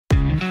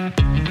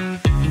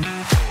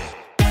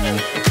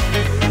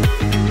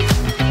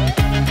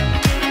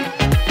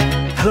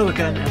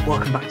again, and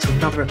welcome back to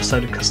another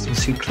episode of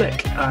Customers Who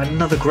Click.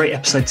 Another great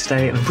episode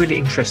today, and a really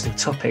interesting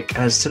topic,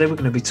 as today we're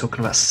going to be talking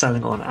about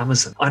selling on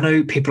Amazon. I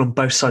know people on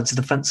both sides of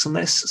the fence on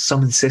this.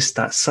 Some insist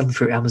that selling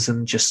through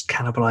Amazon just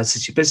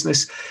cannibalizes your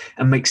business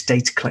and makes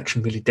data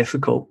collection really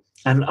difficult.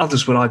 And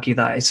others will argue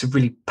that it's a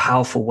really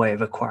powerful way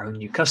of acquiring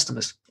new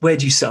customers. Where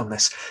do you sit on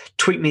this?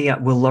 Tweet me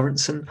at Will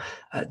Lawrenson.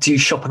 Do you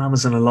shop on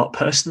Amazon a lot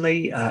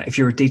personally? If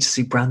you're a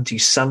D2C brand, do you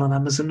sell on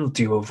Amazon or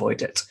do you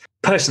avoid it?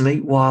 Personally,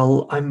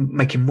 while I'm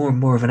making more and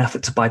more of an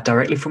effort to buy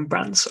directly from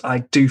brands, I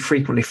do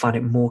frequently find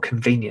it more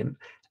convenient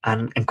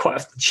and quite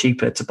often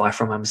cheaper to buy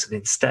from Amazon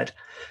instead.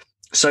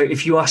 So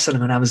if you are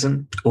selling on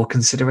Amazon or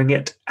considering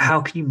it, how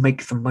can you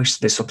make the most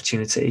of this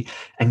opportunity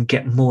and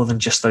get more than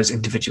just those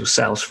individual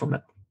sales from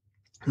it?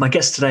 My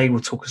guest today will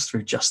talk us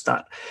through just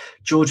that.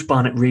 George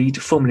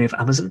Barnett-Reed, formerly of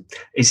Amazon,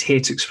 is here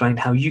to explain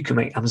how you can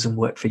make Amazon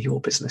work for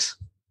your business.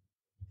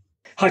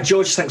 Hi,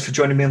 George. Thanks for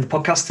joining me on the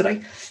podcast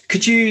today.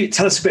 Could you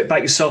tell us a bit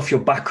about yourself,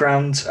 your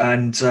background,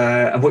 and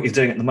what you're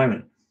doing at the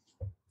moment?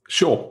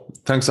 Sure.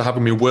 Thanks for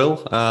having me,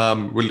 Will.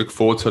 Really look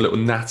forward to a little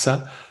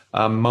natter.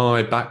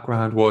 My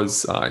background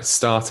was I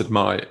started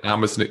my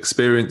Amazon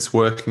experience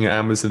working at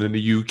Amazon in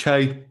the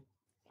UK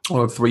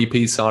on a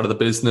 3P side of the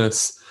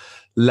business.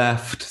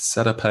 Left,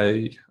 set up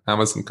a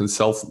Amazon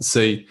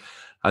consultancy,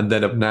 and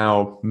then have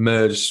now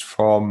merged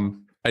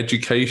from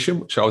education,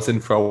 which I was in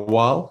for a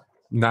while,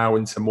 now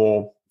into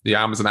more the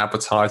Amazon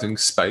advertising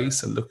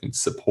space and looking to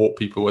support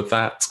people with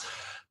that,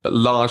 but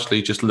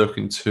largely just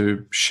looking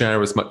to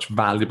share as much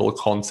valuable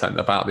content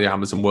about the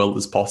Amazon world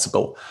as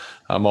possible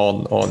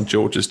on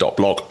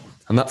georges.blog.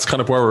 And that's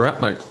kind of where we're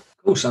at, mate.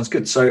 Cool, sounds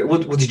good. So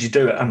what did you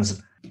do at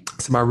Amazon?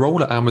 So my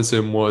role at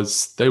Amazon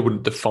was, they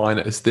wouldn't define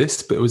it as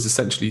this, but it was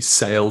essentially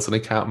sales and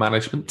account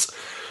management.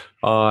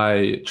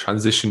 I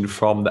transitioned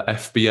from the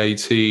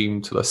FBA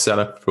team to the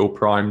Seller Fulfill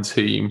Prime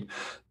team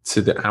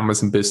to the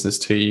Amazon business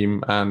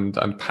team and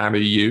Pan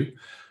EU.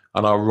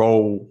 And our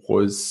role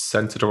was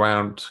centered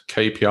around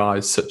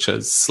KPIs such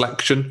as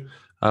selection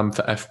for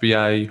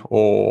FBA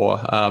or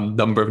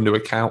number of new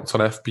accounts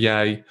on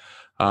FBA.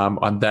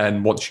 And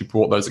then once you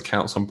brought those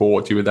accounts on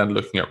board, you were then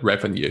looking at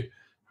revenue.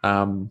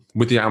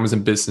 With the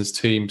Amazon business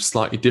team,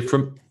 slightly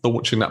different.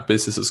 Launching that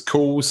business is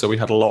cool. So we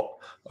had a lot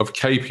of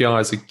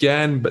KPIs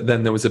again, but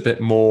then there was a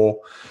bit more,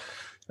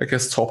 I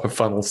guess, top of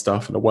funnel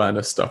stuff and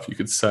awareness stuff, you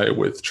could say,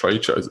 with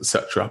trade shows,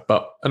 etc.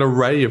 But an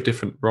array of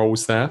different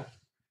roles there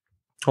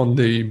on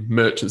the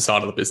merchant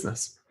side of the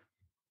business.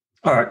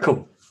 All right,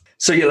 cool.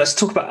 So yeah, let's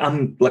talk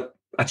about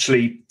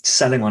actually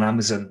selling on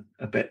Amazon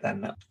a bit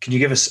then. Can you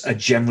give us a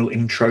general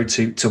intro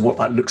to what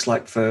that looks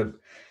like for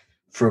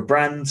a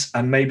brand?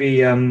 And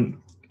maybe it'd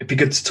be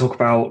good to talk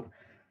about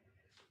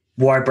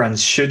why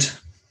brands should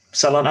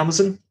sell on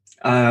Amazon,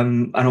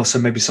 and also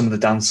maybe some of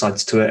the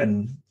downsides to it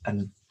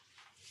and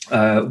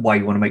why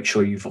you want to make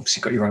sure you've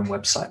obviously got your own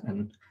website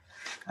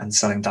and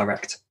selling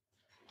direct.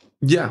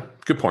 Yeah,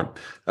 good point.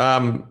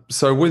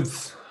 So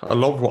with a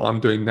lot of what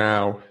I'm doing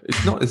now,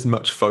 it's not as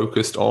much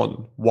focused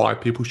on why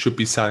people should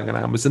be selling on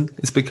Amazon.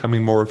 It's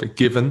becoming more of a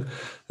given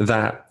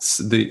that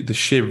the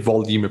sheer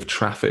volume of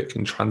traffic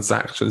and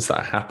transactions that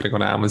are happening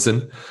on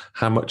Amazon,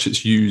 how much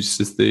it's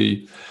used as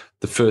the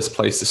first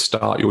place to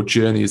start your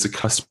journey as a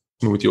customer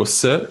with your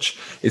search,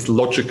 it's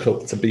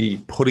logical to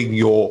be putting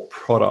your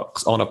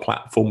products on a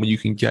platform where you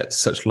can get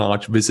such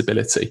large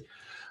visibility.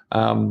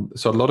 So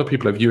a lot of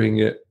people are viewing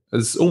it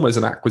as almost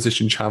an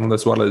acquisition channel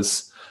as well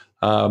as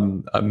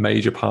a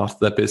major part of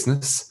their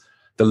business.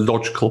 The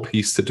logical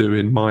piece to do,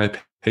 in my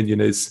opinion,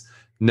 is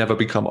never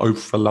become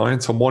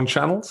over-reliant on one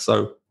channel.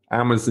 So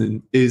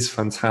Amazon is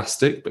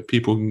fantastic, but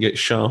people can get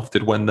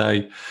shafted when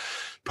they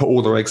put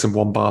all their eggs in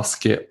one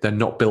basket. They're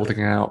not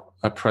building out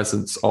a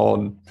presence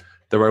on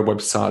their own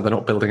website. They're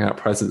not building out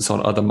presence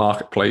on other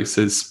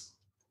marketplaces.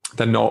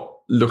 They're not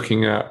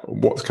looking at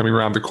what's coming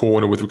around the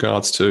corner with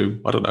regards to,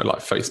 I don't know, like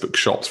Facebook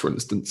Shops, for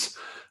instance.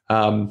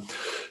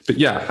 But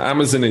yeah,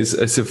 Amazon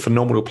is a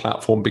phenomenal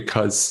platform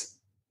because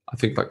I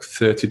think like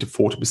 30 to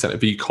 40%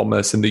 of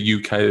e-commerce in the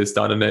UK is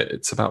done in it.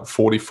 It's about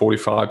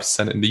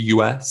 45% in the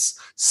US.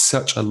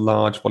 Such a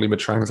large volume of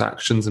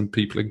transactions and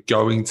people are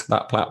going to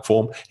that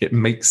platform. It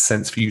makes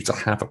sense for you to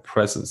have a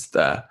presence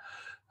there.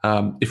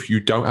 If you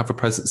don't have a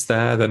presence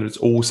there, then it's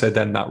also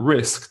then that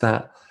risk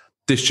that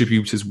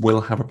distributors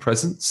will have a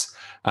presence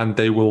and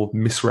they will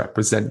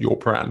misrepresent your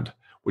brand,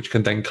 which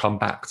can then come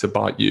back to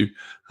bite you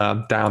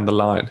down the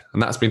line.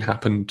 And that's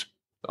happened.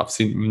 I've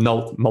seen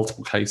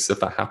multiple cases of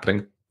that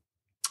happening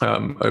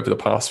over the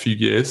past few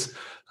years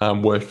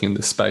working in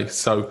the space.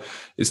 So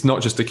it's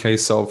not just a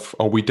case of,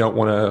 oh, we don't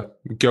want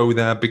to go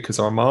there because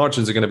our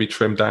margins are going to be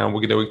trimmed down,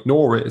 we're going to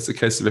ignore it. It's a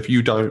case of if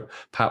you don't,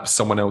 perhaps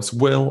someone else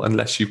will,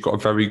 unless you've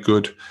got very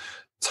good,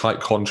 tight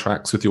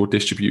contracts with your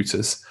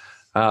distributors.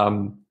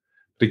 But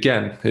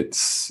again,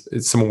 it's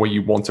someone where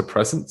you want a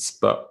presence,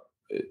 but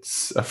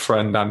it's a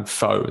friend and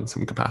foe in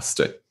some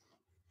capacity.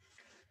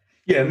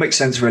 Yeah, it makes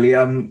sense, really.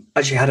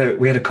 Actually,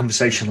 we had a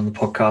conversation on the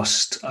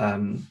podcast.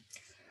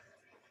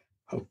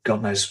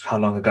 God knows how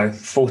long ago,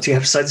 40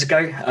 episodes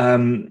ago,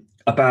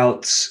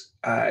 about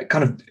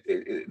kind of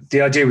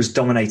the idea was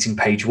dominating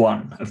page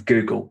one of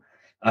Google,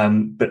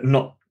 but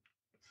not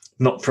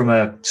from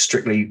a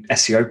strictly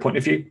SEO point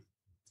of view,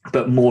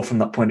 but more from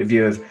that point of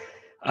view of,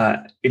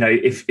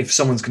 if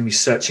someone's going to be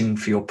searching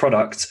for your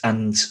product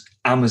and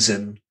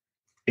Amazon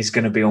is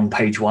going to be on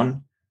page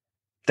one,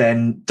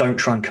 then don't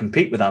try and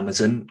compete with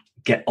Amazon.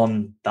 Get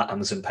on that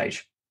Amazon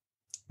page.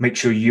 Make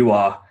sure you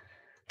are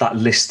that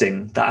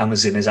listing that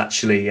Amazon is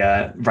actually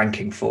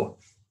ranking for.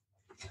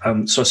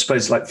 So I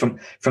suppose, like from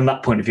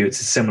that point of view,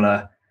 it's a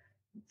similar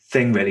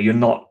thing, really. You're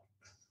not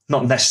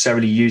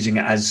necessarily using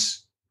it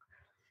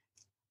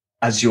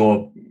as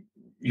your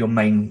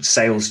main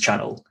sales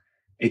channel.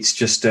 It's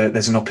just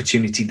there's an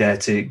opportunity there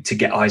to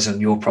get eyes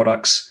on your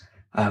products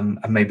and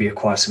maybe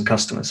acquire some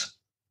customers.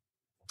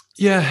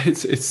 Yeah,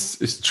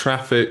 it's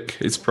traffic,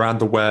 it's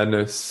brand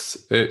awareness.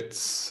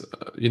 It's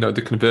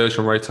the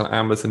conversion rate on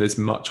Amazon is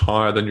much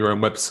higher than your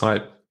own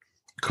website.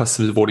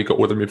 Customers have already got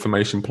all their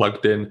information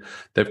plugged in.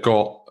 They've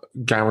got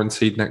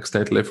guaranteed next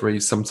day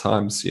delivery,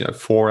 sometimes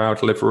 4-hour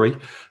delivery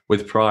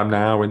with Prime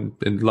now in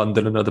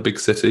London and other big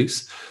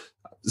cities.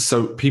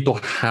 So people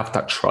have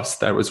that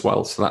trust there as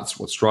well. So that's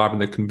what's driving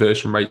the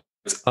conversion rates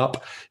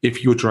up.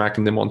 If you're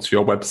dragging them onto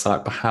your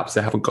website, perhaps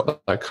they haven't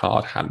got their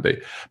card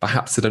handy.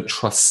 Perhaps they don't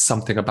trust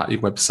something about your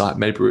website.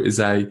 Maybe it is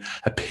a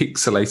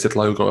pixelated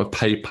logo of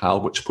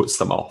PayPal, which puts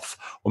them off.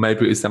 Or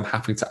maybe it is them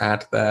having to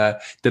add their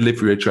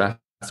delivery address,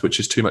 which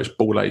is too much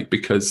ball ache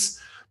because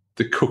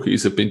the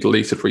cookies have been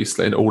deleted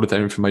recently and all of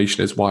their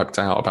information is wiped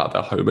out about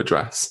their home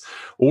address.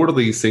 All of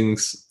these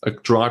things are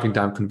driving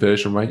down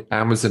conversion rate.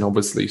 Amazon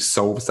obviously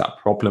solves that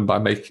problem by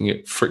making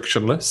it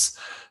frictionless.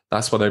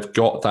 That's why they've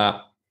got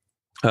that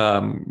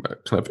kind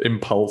of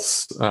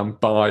impulse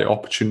buy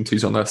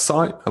opportunities on their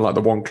site. And like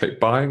the one-click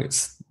buying,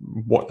 it's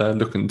what they're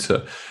looking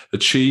to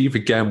achieve.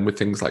 Again, with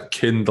things like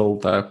Kindle,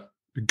 their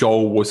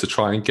goal was to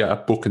try and get a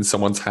book in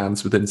someone's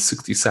hands within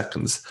 60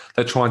 seconds.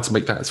 They're trying to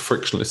make that as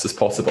frictionless as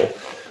possible.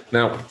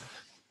 Now,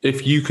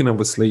 if you can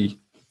obviously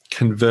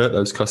convert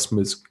those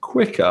customers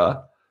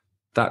quicker,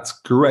 that's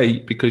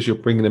great because you're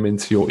bringing them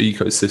into your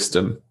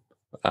ecosystem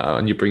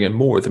and you're bringing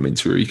more of them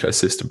into your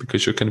ecosystem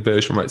because your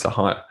conversion rates are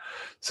higher.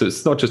 So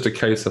it's not just a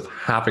case of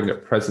having a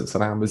presence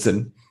on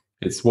Amazon.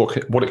 It's what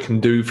it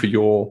can do for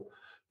your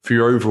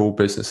overall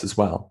business as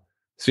well.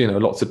 So,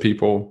 lots of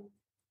people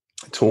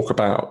talk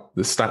about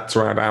the stats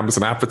around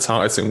Amazon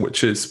advertising,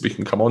 which is, we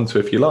can come on to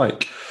if you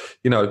like,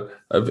 an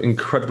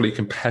incredibly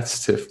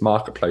competitive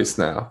marketplace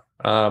now.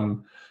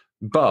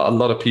 But a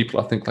lot of people,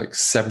 I think like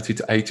 70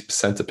 to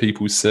 80% of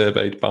people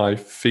surveyed by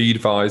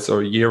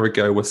FeedVisor a year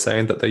ago were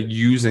saying that they're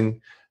using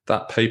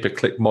that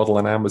pay-per-click model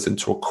on Amazon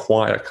to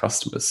acquire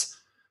customers.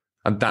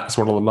 And that's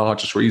one of the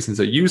largest reasons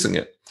they're using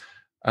it.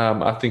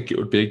 I think it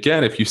would be,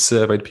 again, if you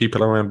surveyed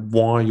people around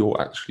why you're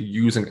actually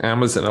using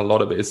Amazon, a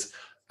lot of it is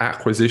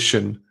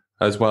acquisition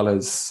as well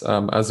as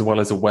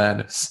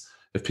awareness.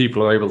 If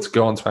people are able to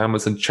go onto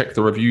Amazon, check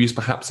the reviews,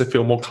 perhaps they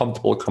feel more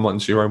comfortable to come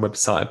onto your own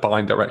website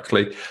buying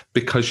directly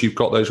because you've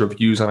got those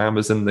reviews on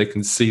Amazon. They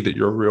can see that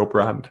you're a real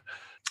brand.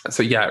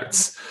 So yeah,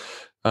 it's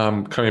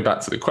coming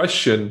back to the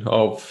question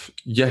of,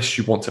 yes,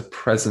 you want a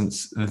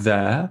presence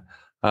there.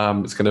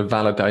 It's going to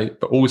validate,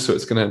 but also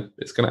it's going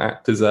to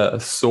act as a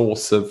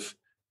source of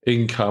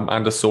income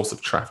and a source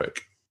of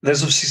traffic.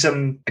 There's obviously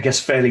some, I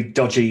guess, fairly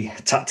dodgy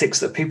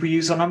tactics that people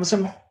use on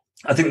Amazon.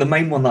 I think the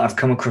main one that I've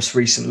come across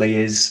recently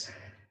is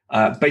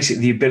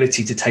basically the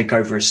ability to take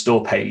over a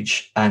store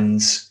page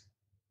and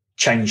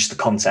change the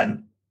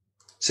content.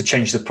 So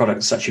change the product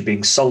that's actually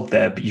being sold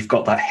there, but you've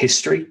got that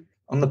history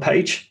on the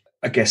page.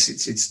 I guess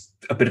it's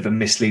a bit of a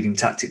misleading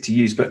tactic to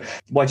use, but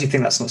why do you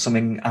think that's not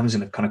something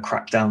Amazon have kind of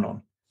cracked down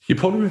on? You're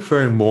probably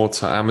referring more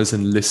to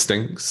Amazon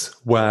listings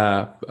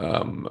where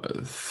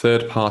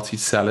third-party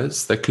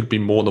sellers, there could be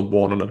more than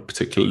one on a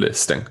particular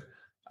listing.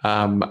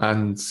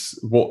 And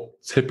what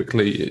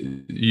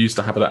typically used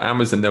to happen at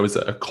Amazon, there was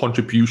a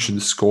contribution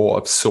score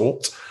of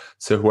sort.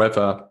 So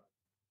whoever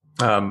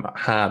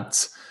had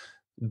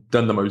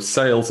done the most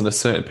sales in a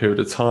certain period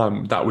of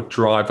time, that would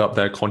drive up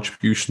their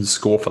contribution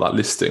score for that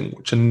listing,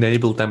 which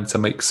enabled them to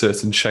make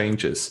certain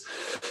changes.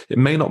 It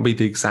may not be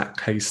the exact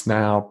case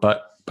now,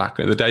 but back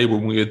in the day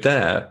when we were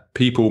there,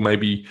 people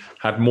maybe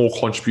had more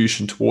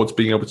contribution towards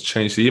being able to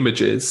change the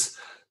images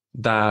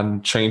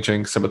than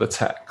changing some of the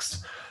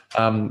text.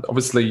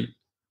 Obviously,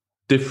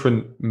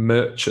 different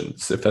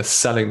merchants, if they're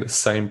selling the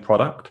same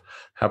product,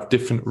 have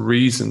different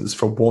reasons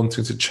for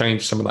wanting to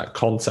change some of that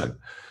content.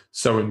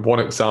 So in one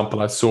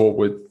example I saw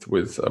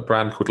with a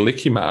brand called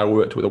LickyMat I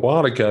worked with a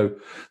while ago,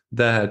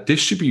 their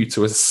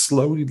distributor was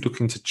slowly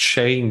looking to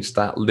change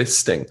that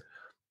listing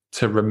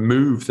to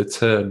remove the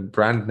term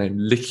brand name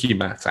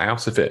LickyMat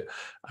out of it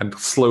and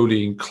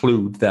slowly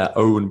include their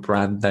own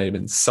brand name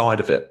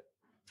inside of it.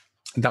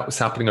 And that was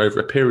happening over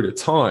a period of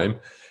time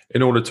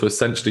in order to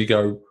essentially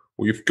go,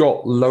 well, you've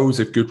got loads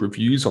of good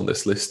reviews on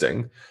this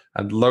listing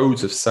and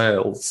loads of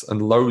sales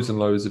and loads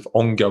of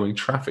ongoing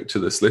traffic to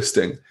this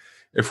listing.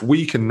 If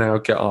we can now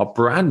get our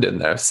brand in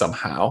there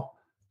somehow,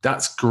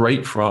 that's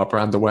great for our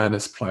brand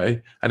awareness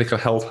play and it can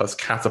help us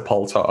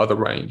catapult our other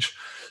range.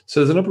 So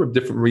there's a number of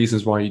different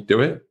reasons why you do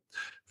it.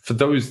 For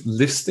those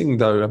listening,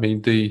 though, I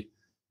mean,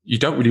 you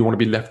don't really want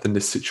to be left in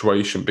this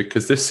situation,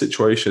 because this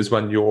situation is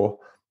when you're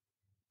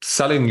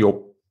selling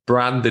your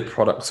branded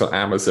products on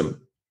Amazon,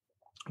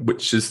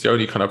 which is the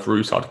only kind of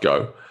route I'd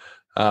go.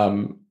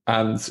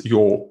 And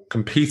you're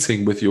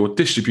competing with your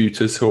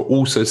distributors who are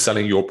also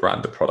selling your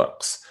branded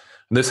products.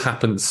 And this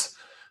happens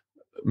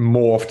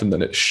more often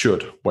than it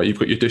should, where you've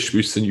got your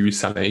distributors and you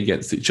selling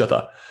against each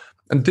other.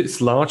 And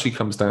this largely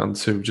comes down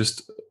to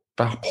just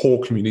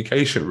poor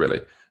communication,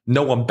 really.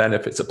 No one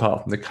benefits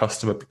apart from the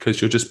customer,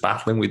 because you're just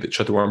battling with each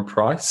other on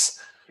price.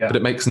 Yeah. But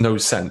it makes no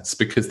sense,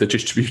 because the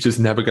distributor's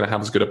never going to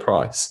have as good a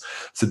price.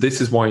 So this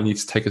is why you need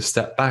to take a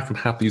step back and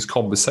have these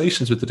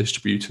conversations with the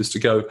distributors to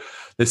go,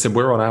 listen,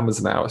 we're on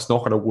Amazon now. It's not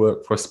going to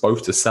work for us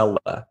both to sell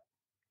there.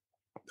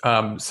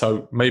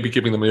 So maybe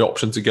giving them the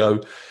option to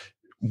go,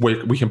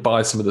 we can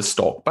buy some of the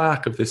stock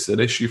back if this is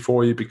an issue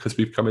for you because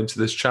we've come into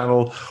this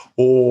channel,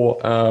 or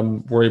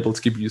we're able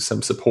to give you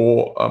some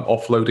support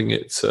offloading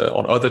it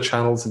on other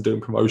channels and doing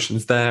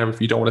promotions there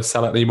if you don't want to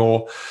sell it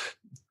anymore.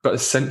 But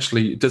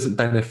essentially, it doesn't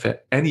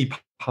benefit any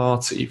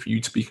party for you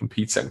to be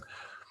competing.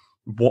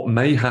 What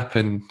may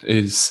happen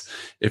is,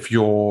 if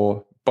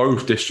you're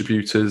both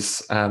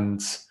distributors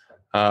and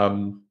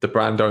the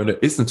brand owner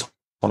isn't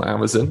on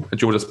Amazon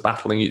and you're just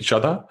battling each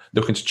other,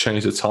 looking to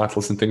change the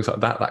titles and things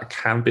like that, that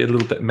can be a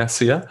little bit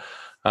messier.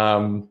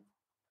 But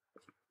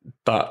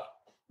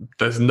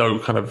there's no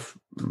kind of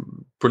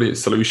brilliant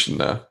solution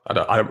there. I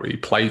don't really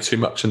play too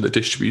much in the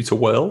distributor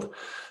world.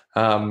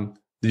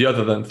 The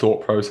other then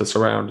thought process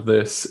around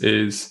this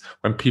is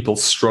when people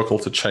struggle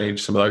to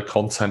change some of their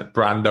content,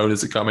 brand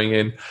owners are coming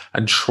in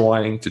and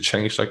trying to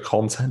change their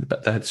content,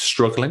 but they're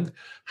struggling.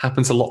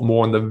 Happens a lot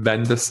more on the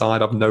vendor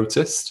side, I've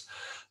noticed.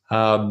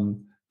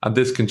 And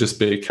this can just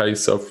be a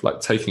case of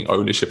like taking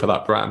ownership of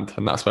that brand.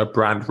 And that's where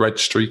brand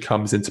registry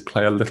comes into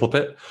play a little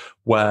bit,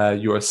 where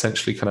you're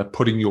essentially kind of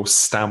putting your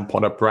stamp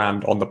on a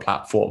brand on the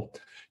platform.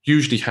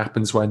 Usually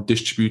happens when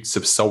distributors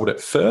have sold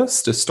it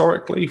first,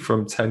 historically,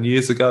 from 10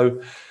 years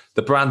ago.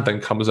 The brand then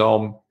comes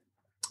on,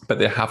 but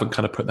they haven't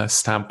kind of put their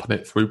stamp on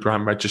it through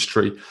brand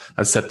registry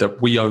and said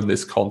that we own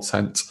this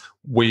content.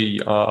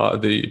 We are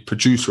the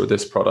producer of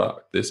this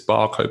product. This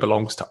barcode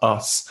belongs to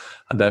us,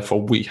 and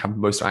therefore we have the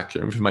most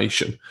accurate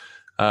information.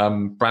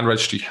 Brand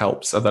registry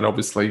helps, and then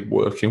obviously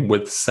working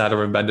with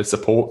seller and vendor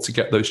support to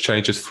get those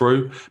changes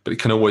through, but it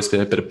can always be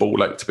a bit of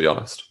ball ache, to be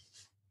honest.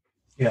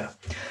 Yeah.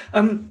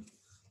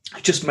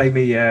 Just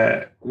maybe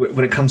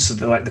when it comes to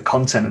the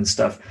content and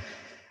stuff,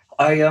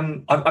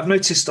 I've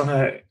noticed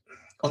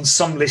on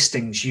some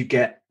listings you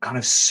get kind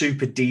of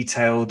super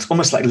detailed,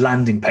 almost like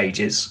landing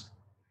pages.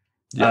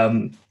 Yeah.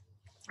 Do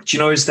you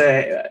know, is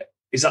that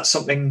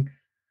something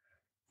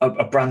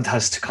a brand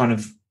has to kind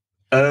of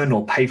earn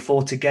or pay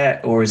for to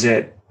get, or is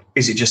it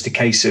just a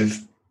case of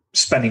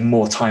spending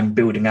more time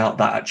building out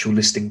that actual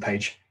listing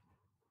page?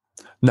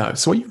 No,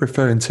 so what you're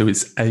referring to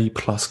is A+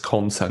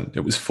 content. It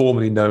was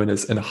formerly known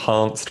as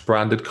enhanced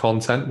branded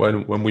content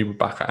when we were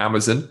back at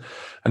Amazon.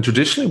 And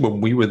traditionally,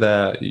 when we were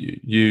there,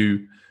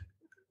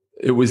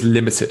 it was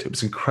limited. It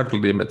was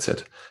incredibly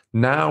limited.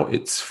 Now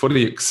it's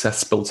fully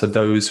accessible to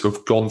those who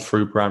have gone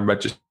through brand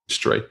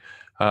registry.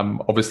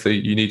 Obviously,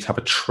 you need to have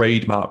a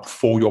trademark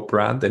for your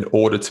brand in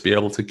order to be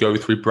able to go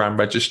through brand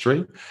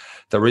registry.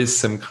 There is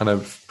some kind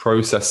of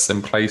process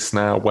in place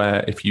now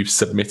where if you've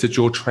submitted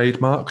your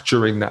trademark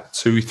during that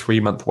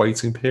 2-3 month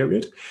waiting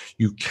period,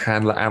 you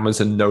can let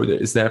Amazon know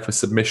that it's there for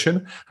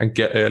submission and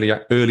get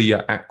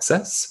earlier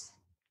access.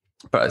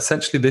 But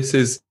essentially, this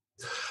is,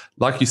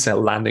 like you said, a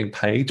landing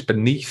page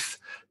beneath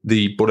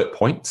the bullet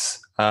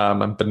points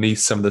and beneath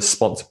some of the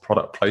sponsored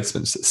product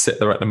placements that sit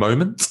there at the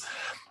moment.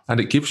 And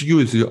it gives you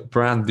as a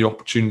brand the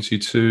opportunity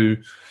to,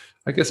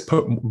 I guess,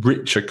 put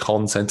richer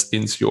content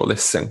into your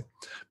listing.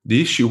 The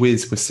issue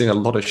is we're seeing a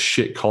lot of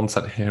shit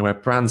content here where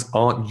brands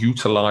aren't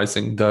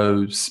utilizing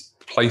those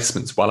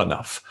placements well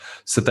enough.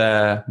 So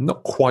they're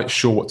not quite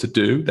sure what to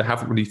do. They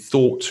haven't really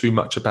thought too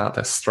much about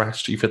their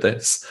strategy for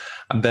this.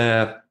 And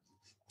they're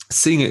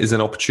seeing it as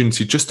an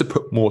opportunity just to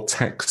put more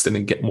text in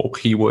and get more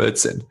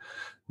keywords in.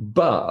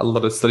 But a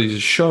lot of studies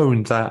have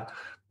shown that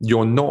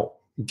you're not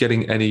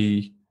getting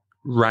any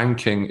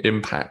ranking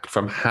impact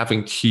from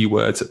having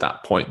keywords at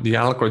that point. The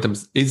algorithm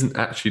isn't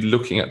actually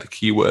looking at the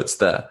keywords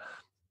there.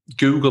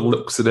 Google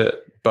looks at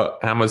it, but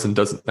Amazon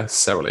doesn't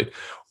necessarily.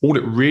 All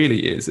it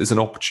really is an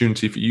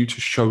opportunity for you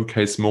to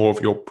showcase more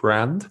of your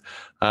brand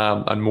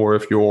and more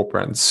of your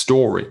brand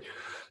story.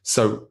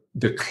 So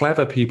the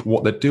clever people,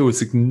 what they do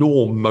is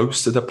ignore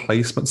most of the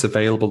placements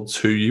available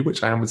to you,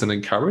 which Amazon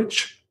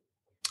encourage.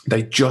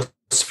 They just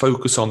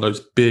focus on those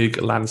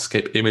big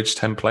landscape image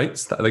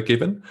templates that they're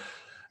given.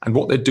 And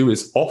what they do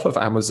is off of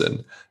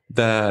Amazon,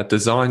 their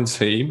design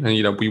team,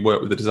 and we work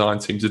with the design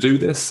team to do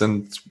this,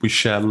 and we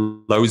share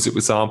loads of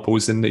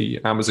examples in the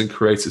Amazon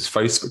Creators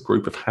Facebook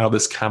group of how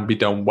this can be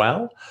done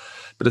well.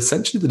 But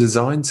essentially the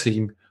design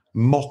team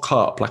mock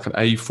up like an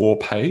A4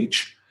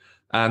 page,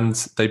 and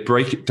they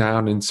break it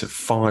down into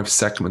 5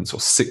 segments or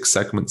 6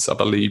 segments, I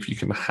believe you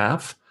can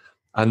have.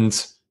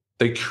 And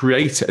they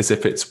create it as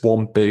if it's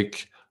one big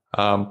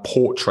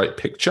portrait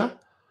picture,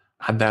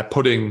 and they're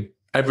putting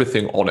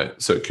everything on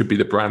it. So it could be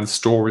the brand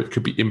story, it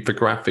could be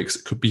infographics,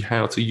 it could be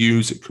how to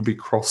use, it could be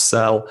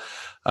cross-sell,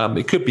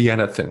 it could be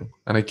anything.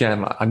 And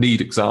again, I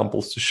need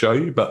examples to show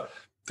you, but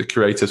the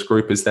creators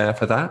group is there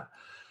for that.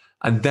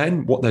 And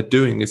then what they're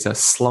doing is they're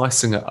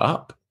slicing it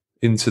up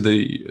into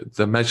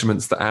the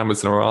measurements that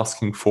Amazon are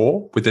asking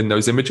for within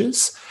those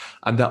images,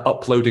 and they're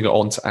uploading it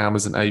onto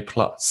Amazon A+.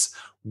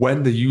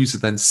 When the user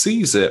then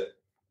sees it,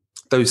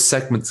 those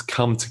segments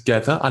come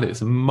together and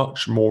it's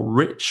much more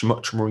rich,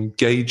 much more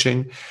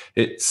engaging.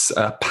 It's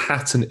a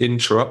pattern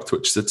interrupt,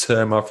 which is a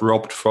term I've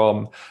robbed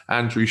from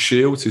Andrew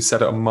Shields, who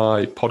said it on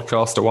my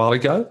podcast a while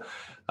ago,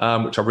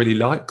 which I really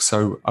like.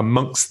 So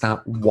amongst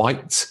that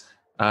white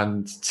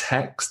and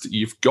text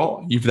you've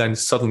then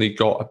suddenly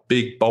got a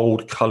big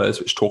bold colors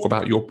which talk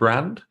about your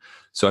brand.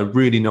 So a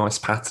really nice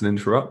pattern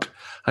interrupt.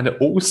 And it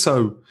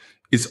also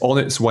is on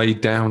its way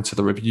down to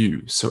the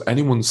reviews. So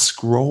anyone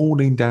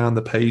scrolling down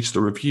the page,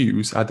 the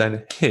reviews are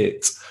then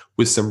hit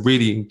with some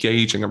really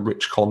engaging and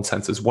rich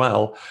content as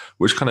well,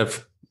 which kind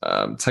of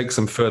takes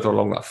them further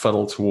along that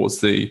funnel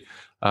towards the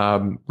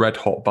red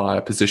hot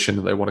buyer position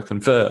that they want to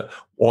convert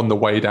on the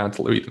way down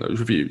to reading those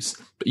reviews.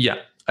 But yeah,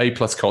 A+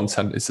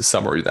 content is the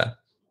summary there.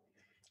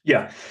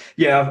 Yeah,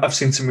 I've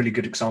seen some really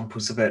good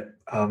examples of it.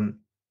 And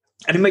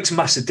it makes a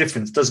massive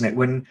difference, doesn't it?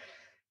 When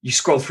you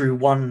scroll through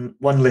one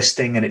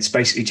listing and it's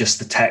basically just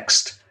the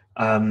text,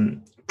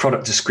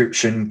 product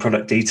description,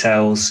 product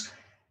details,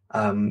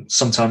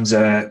 sometimes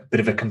a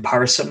bit of a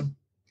comparison.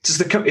 Is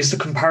the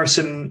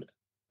comparison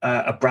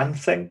a brand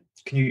thing?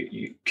 Can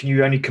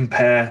you only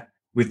compare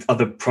with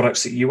other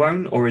products that you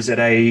own, or is it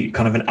a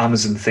kind of an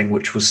Amazon thing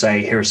which will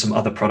say, here are some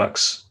other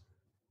products?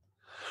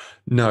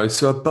 No,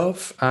 so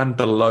above and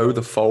below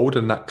the fold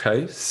in that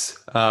case,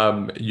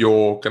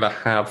 you're going to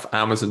have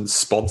Amazon's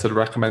sponsored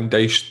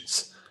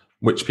recommendations,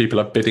 which people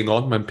are bidding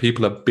on. When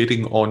people are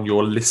bidding on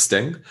your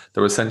listing,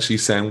 they're essentially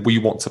saying, we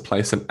want to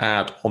place an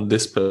ad on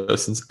this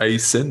person's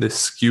ASIN,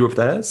 this SKU of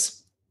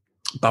theirs.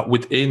 But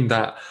within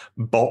that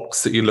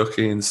box that you're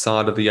looking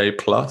inside of the A+,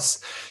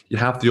 you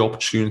have the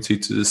opportunity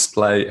to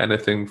display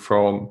anything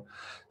from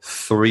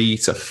 3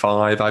 to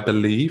 5, I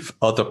believe,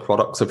 other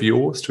products of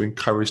yours to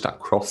encourage that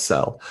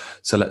cross-sell.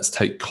 So let's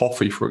take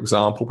coffee, for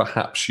example.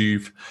 Perhaps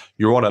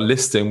you're on a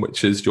listing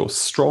which is your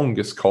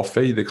strongest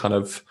coffee, the kind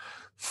of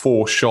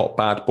 4-shot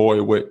bad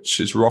boy, which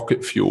is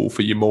rocket fuel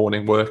for your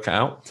morning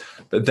workout.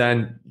 But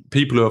then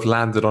people who have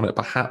landed on it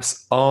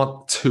perhaps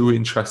aren't too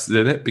interested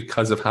in it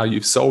because of how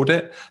you've sold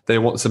it. They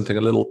want something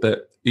a little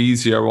bit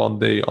easier on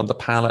the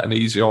palate and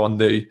easier on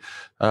the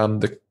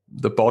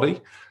body.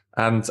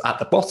 And at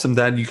the bottom,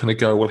 then you kind of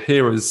go, well,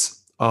 here is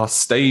our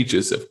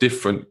stages of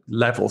different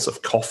levels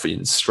of coffee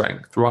and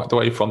strength, right the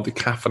way from the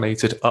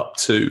caffeinated up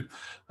to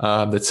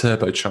the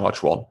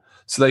turbocharged one.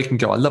 So they can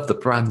go, I love the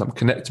brand, I'm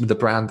connected with the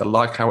brand, I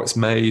like how it's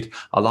made,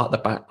 I like the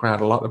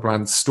background, I like the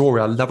brand story,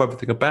 I love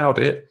everything about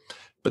it,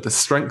 but the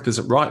strength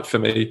isn't right for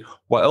me.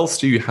 What else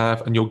do you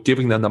have? And you're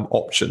giving them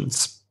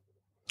options,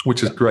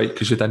 which is great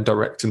because you're then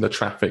directing the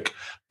traffic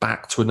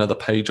back to another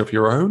page of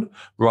your own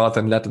rather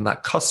than letting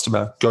that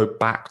customer go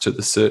back to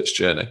the search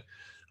journey.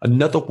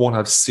 Another one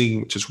I've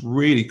seen, which is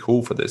really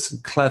cool for this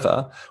and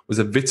clever, was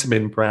a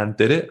vitamin brand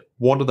did it.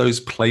 One of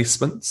those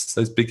placements,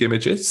 those big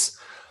images,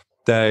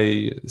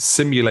 they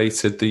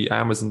simulated the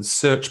Amazon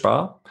search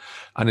bar.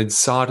 And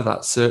inside of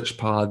that search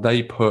bar,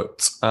 they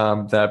put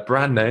their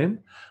brand name,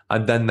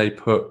 and then they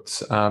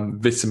put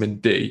vitamin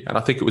D. And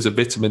I think it was a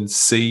vitamin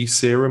C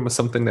serum or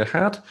something they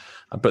had,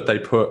 but they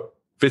put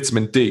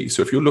vitamin D.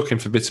 So if you're looking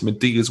for vitamin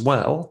D as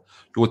well,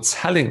 you're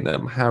telling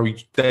them how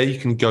they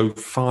can go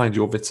find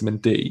your vitamin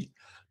D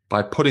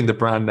by putting the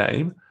brand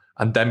name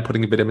and then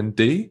putting vitamin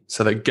D.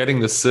 So they're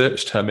getting the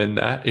search term in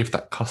there if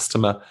that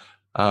customer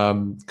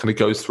kind of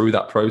goes through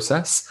that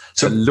process.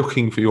 So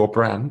looking for your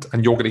brand,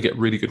 and you're going to get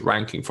really good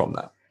ranking from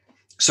that.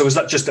 So was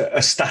that just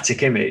a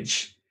static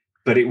image,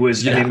 but it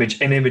was an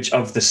image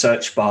of the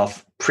search bar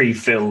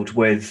pre-filled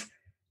with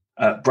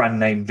brand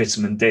name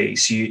vitamin D.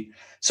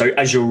 So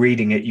as you're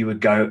reading it, you would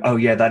go, oh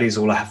yeah, that is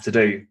all I have to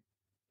do.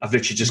 I've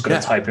literally just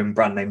got to type in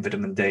brand name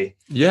vitamin D.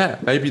 Yeah,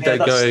 maybe they're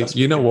going,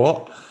 you know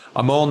what?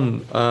 I'm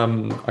on,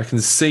 I can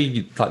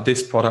see like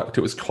this product,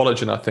 it was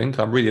collagen, I think.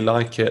 I really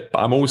like it. But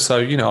I'm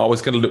also, I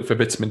was going to look for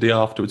vitamin D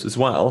afterwards as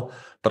well.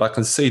 But I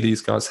can see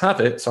these guys have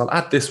it. So I'll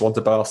add this one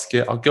to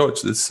basket. I'll go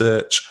to the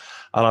search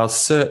and I'll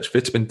search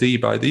vitamin D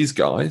by these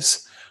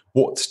guys.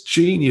 What's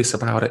genius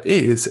about it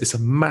is it's a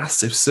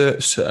massive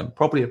search term,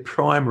 probably a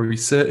primary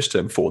search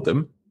term for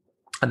them.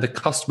 And the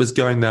customer's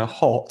going there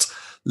hot,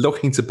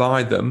 looking to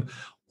buy them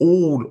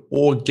all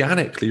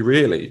organically,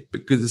 really,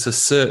 because it's a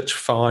search,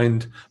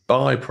 find,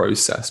 buy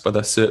process where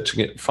they're searching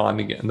it,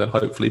 finding it, and then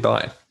hopefully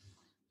buy.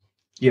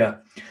 Yeah.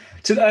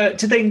 Do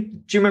you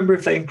remember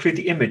if they include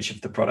the image of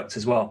the product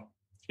as well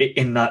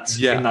in that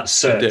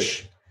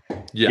search?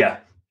 Yeah.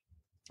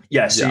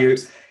 So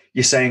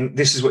you're saying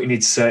this is what you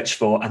need to search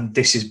for, and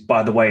this is,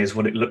 by the way, is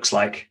what it looks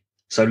like.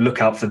 So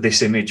look out for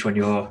this image when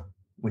you're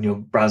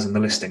browsing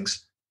the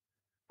listings.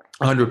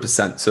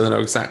 100%. So they know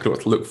exactly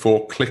what to look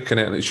for, click on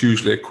it, and it's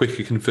usually a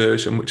quicker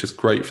conversion, which is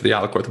great for the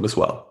algorithm as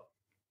well.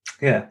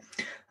 Yeah,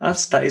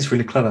 that is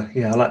really clever.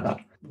 Yeah, I like that.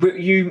 But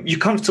you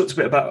kind of talked a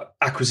bit about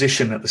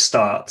acquisition at the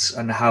start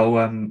and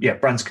how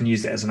brands can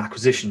use it as an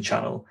acquisition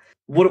channel.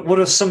 What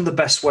are some of the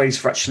best ways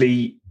for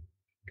actually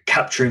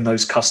capturing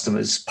those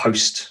customers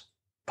post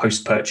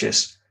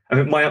purchase? I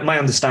mean, my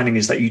understanding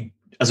is that you,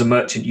 as a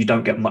merchant, you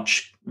don't get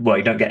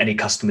any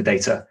customer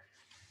data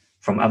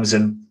from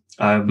Amazon,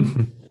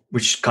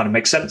 which kind of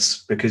makes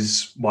sense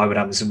because why would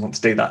Amazon want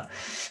to do that?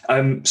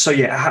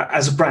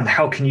 As a brand,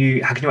 how can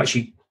you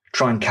actually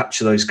try and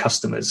capture those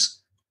customers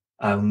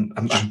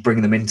and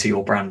bring them into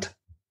your brand?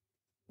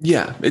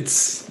 Yeah,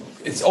 it's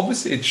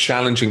obviously a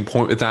challenging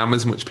point with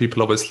Amazon, which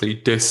people obviously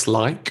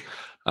dislike.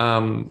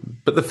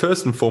 But the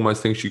first and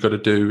foremost things you've got to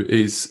do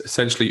is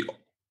essentially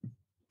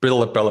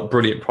build a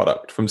brilliant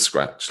product from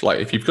scratch. Like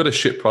if you've got a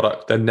shit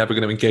product, they're never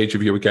going to engage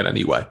with you again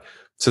anyway.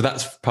 So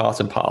that's part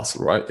and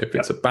parcel, right? If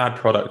it's a bad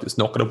product, it's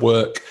not going to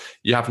work.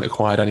 You haven't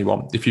acquired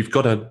anyone. If you've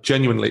got a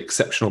genuinely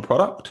exceptional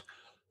product,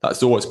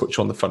 that's always put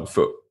you on the front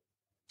foot.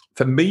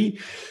 For me,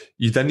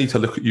 you then need to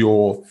look at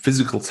your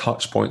physical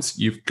touch points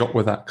you've got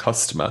with that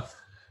customer.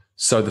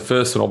 So the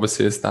first one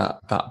obviously is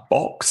that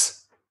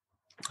box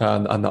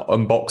and that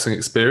unboxing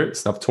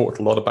experience. And I've talked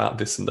a lot about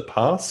this in the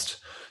past.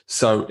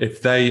 So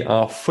if they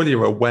are fully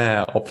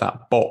aware of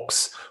that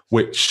box,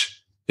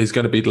 which is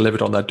going to be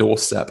delivered on their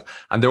doorstep,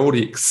 and they're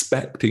already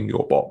expecting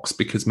your box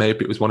because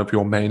maybe it was one of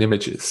your main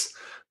images,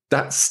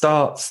 that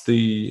starts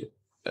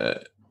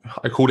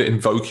I call it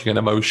invoking an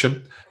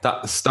emotion.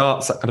 That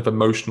starts that kind of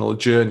emotional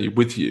journey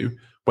with you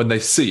when they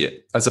see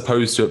it, as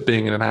opposed to it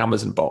being in an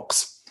Amazon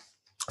box.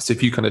 So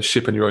if you kind of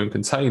ship in your own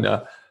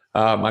container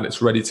and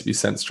it's ready to be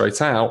sent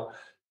straight out,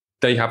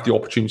 they have the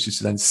opportunity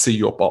to then see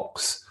your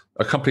box.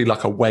 A company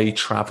like Away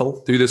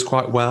Travel do this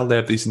quite well. They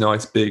have these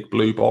nice big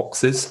blue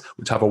boxes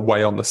which have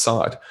Away on the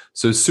side.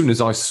 So as soon as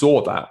I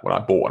saw that when I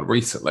bought one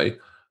recently, I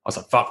was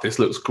like, fuck, this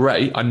looks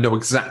great. I know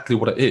exactly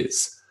what it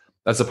is.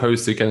 As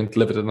opposed to getting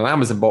delivered in an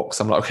Amazon box,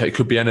 I'm like, okay, it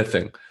could be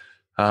anything.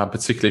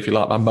 Particularly if you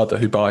like my mother,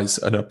 who buys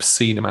an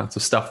obscene amount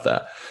of stuff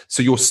there.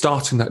 So you're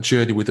starting that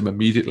journey with them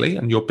immediately,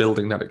 and you're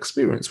building that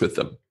experience with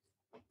them.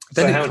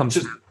 Then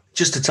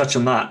just to touch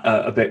on that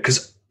a bit,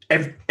 because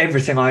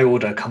everything I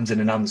order comes in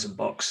an Amazon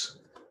box.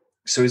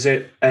 So is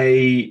it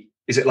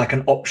like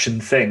an option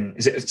thing?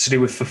 Is it to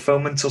do with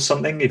fulfillment or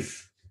something? You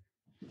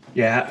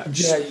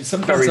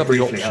sometimes have the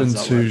option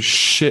to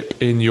ship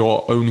in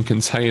your own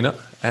container,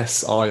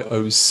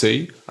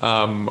 SIOC,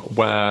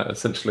 where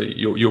essentially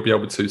you'll be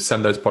able to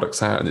send those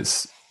products out in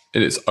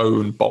its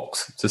own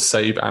box to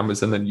save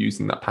Amazon and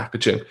using that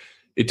packaging.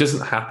 It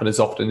doesn't happen as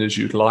often as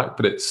you'd like,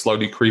 but it's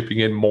slowly creeping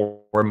in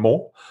more and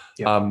more,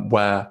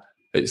 where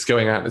it's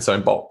going out in its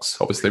own box.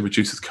 Obviously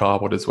reduces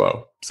carbon as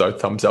well. So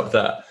thumbs up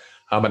there.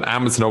 And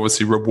Amazon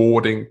obviously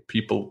rewarding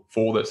people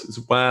for this as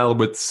well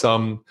with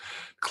some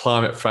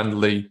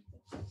climate-friendly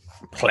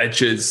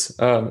pledges,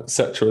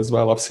 etc. as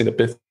well. I've seen a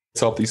bit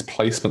of these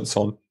placements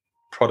on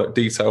product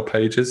detail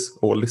pages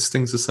or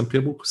listings, as some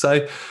people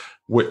say,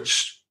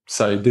 which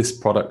say this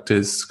product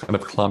is kind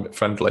of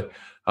climate-friendly.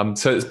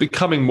 So it's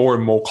becoming more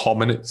and more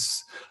common.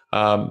 It's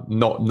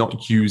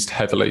not used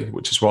heavily,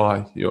 which is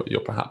why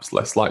you're perhaps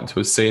less likely to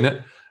have seen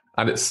it.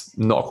 And it's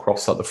not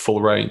across the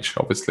full range.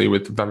 Obviously,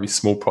 with very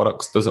small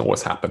products, doesn't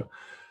always happen.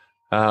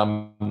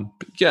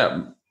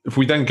 If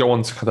we then go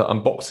on to kind of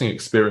unboxing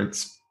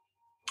experience,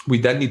 we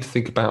then need to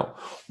think about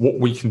what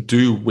we can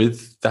do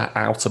with that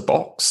outer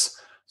box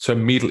to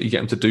immediately get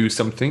them to do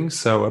something.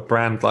 So a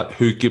brand like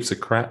Who Gives a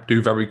Crap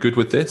do very good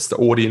with this. They're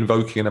already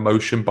invoking an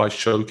emotion by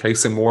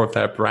showcasing more of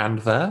their brand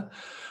there,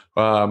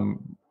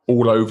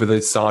 all over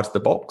the side of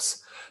the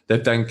box. They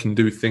then can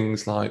do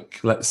things like,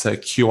 let's say,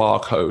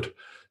 QR code.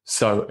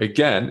 So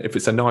again, if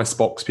it's a nice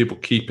box, people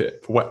keep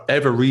it. For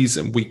whatever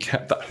reason, we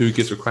kept that Who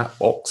Gives a Crap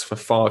box for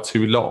far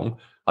too long.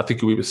 I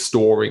think we were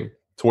storing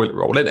toilet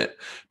roll in it.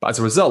 But as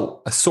a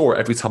result, I saw it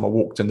every time I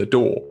walked in the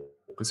door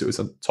because it was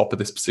on top of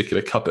this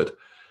particular cupboard.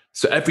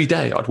 So every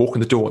day I'd walk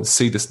in the door and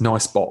see this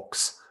nice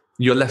box.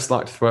 You're less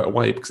likely to throw it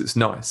away because it's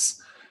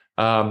nice.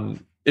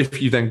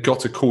 If you then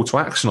got a call to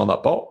action on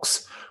that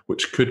box,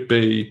 which could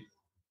be,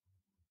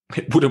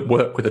 it wouldn't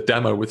work with a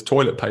demo with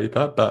toilet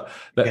paper, but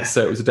let's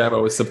say it was a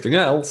demo with something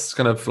else,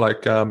 kind of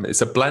like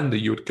it's a blender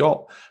you had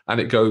got,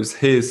 and it goes,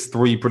 here's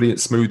 3 brilliant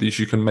smoothies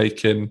you can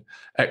make in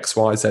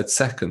XYZ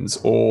seconds,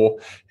 or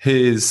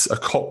here's a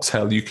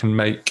cocktail you can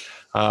make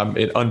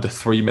in under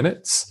 3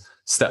 minutes,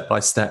 step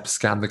by step,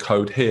 scan the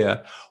code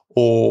here,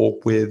 or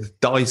with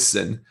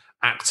Dyson,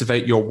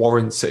 activate your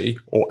warranty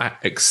or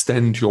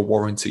extend your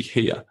warranty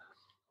here.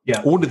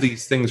 Yeah. All of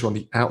these things are on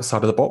the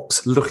outside of the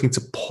box, looking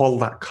to pull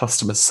that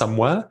customer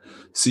somewhere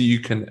so you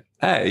can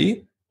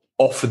A,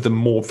 offer them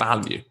more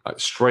value, like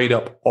straight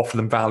up offer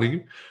them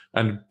value,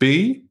 and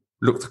B,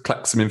 look to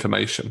collect some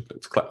information,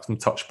 look to collect some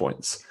touch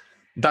points.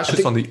 That's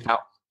just on the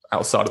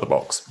outside of the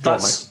box.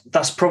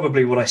 That's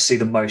probably what I see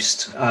the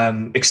most,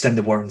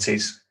 extended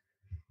warranties.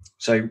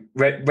 So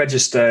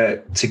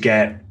register to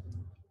get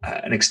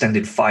an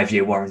extended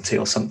 5-year warranty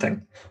or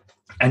something.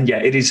 And yeah,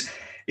 it's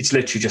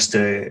literally just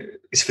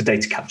it's for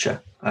data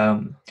capture,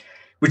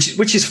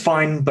 which is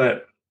fine,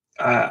 but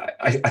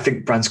I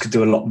think brands could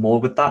do a lot more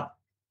with that.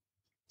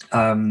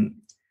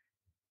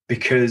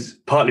 Because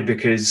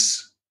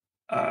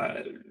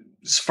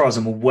as far as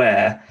I'm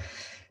aware,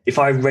 if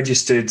I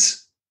registered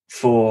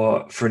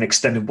for an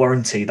extended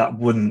warranty, that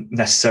wouldn't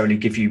necessarily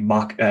give you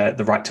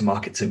the right to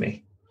market to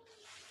me.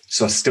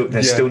 So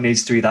there still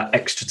needs to be that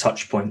extra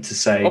touch point to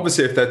say.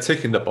 Obviously, if they're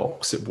ticking the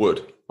box, it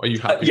would. Are you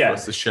happy for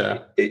us to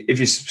share? If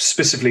you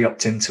specifically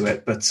opt into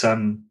it, but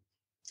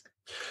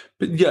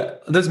yeah,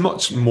 there's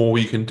much more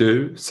you can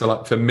do. So,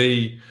 like for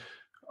me,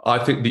 I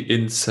think the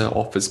insert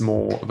offers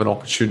more of an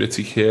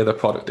opportunity here. The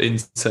product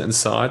insert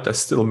inside, they're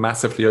still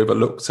massively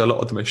overlooked. So a lot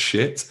of them are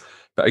shit.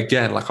 But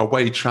again, like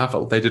Away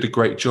Travel, they did a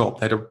great job.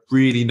 They had a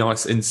really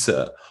nice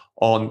insert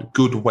on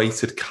good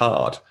weighted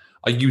card.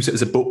 I use it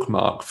as a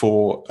bookmark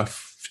for a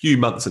few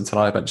months until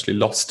I eventually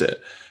lost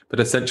it. But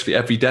essentially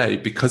every day,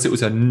 because it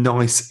was a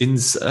nice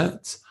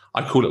insert,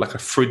 I call it like a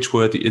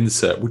fridge-worthy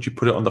insert. Would you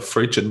put it on the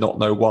fridge and not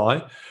know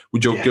why?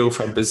 Would your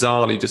girlfriend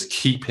bizarrely just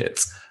keep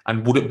it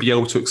and wouldn't be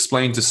able to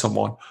explain to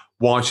someone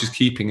why she's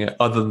keeping it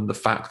other than the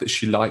fact that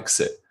she likes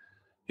it?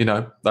 You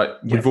know, like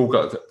we've all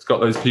got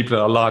those people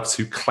in our lives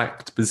who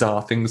collect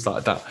bizarre things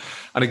like that.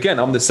 And again,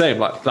 I'm the same.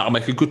 Like that'll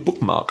make a good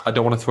bookmark. I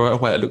don't want to throw it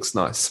away. It looks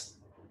nice.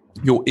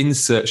 Your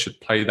insert should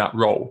play that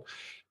role.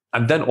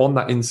 And then on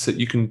that insert,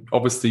 you can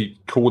obviously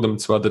call them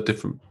to other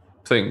different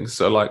things.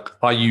 So like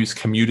I use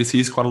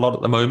communities quite a lot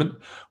at the moment.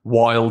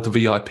 Wild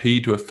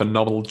VIP do a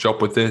phenomenal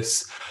job with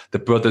this. The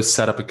brothers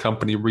set up a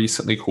company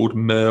recently called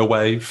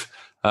Merwave,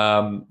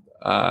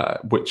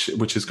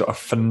 which has got a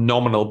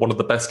phenomenal, one of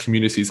the best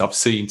communities I've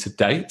seen to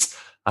date.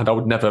 And I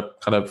would never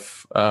kind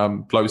of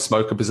blow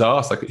smoke up his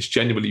arse. Like it's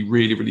genuinely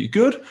really, really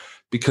good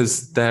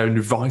because they're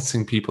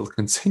inviting people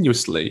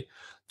continuously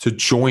to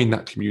join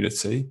that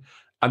community.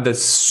 And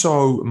there's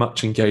so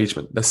much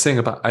engagement. They're seeing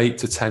about 8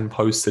 to 10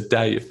 posts a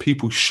day of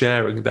people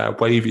sharing their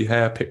wavy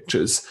hair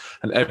pictures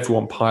and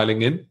everyone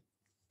piling in.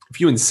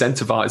 If you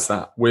incentivize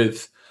that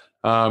with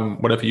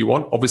whatever you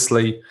want,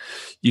 obviously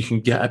you can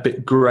get a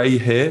bit gray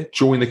here,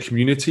 join the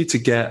community to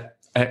get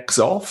X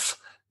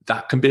off.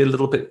 That can be a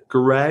little bit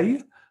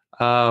gray.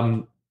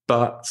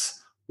 But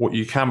what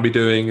you can be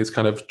doing is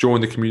kind of join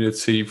the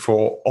community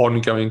for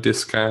ongoing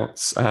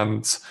discounts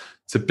and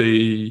to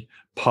be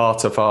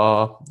part of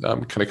our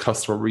kind of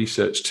customer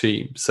research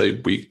team. So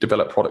we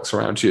develop products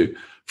around you.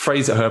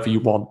 Phrase it however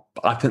you want.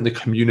 But I think the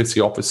community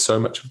offers so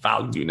much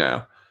value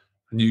now.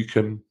 And you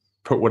can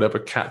put whatever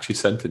catchy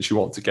sentence you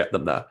want to get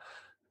them there.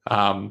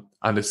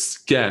 And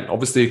it's, again,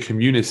 obviously a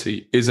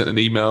community isn't an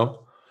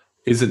email,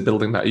 isn't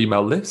building that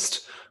email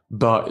list,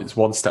 but it's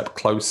one step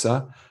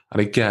closer. And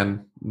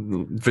again,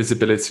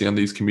 visibility on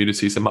these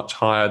communities are much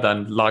higher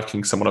than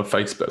liking someone on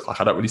Facebook.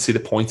 Like I don't really see the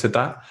point of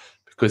that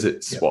because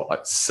it's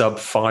like sub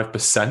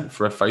 5%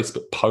 for a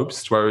Facebook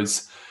post.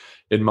 Whereas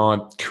in my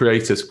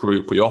creators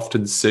group, we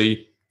often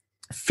see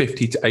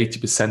 50 to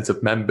 80%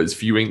 of members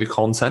viewing the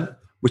content,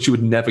 which you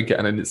would never get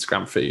in an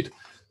Instagram feed.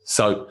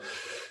 So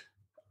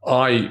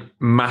I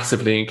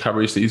massively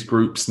encourage these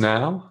groups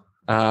now.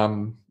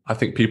 I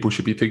think people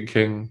should be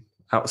thinking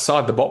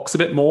outside the box a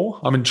bit more.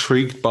 I'm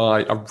intrigued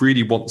by, I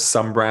really want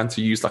some brand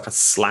to use like a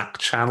Slack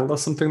channel or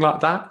something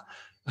like that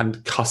and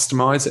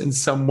customize it in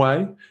some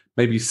way.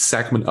 Maybe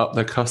segment up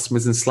their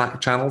customers in Slack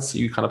channels so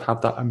you kind of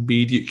have that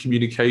immediate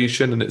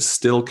communication and it's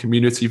still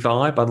community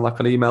vibe, unlike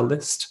an email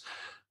list.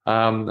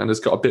 And it's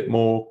got a bit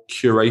more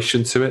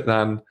curation to it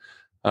than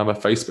a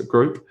Facebook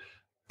group.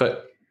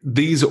 But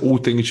these are all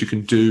things you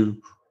can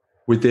do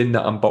within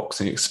that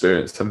unboxing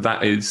experience. And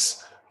that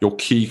is your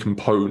key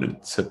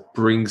component to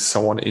bring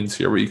someone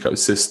into your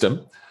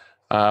ecosystem.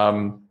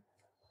 And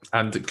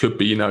it could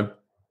be,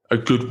 a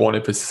good one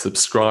if it's a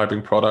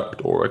subscribing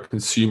product or a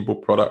consumable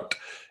product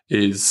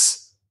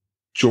is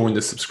join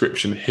the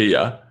subscription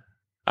here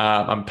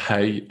and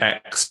pay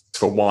X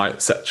for Y,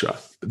 etc.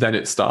 But then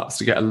it starts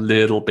to get a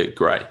little bit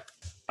grey.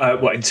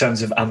 What, in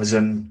terms of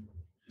Amazon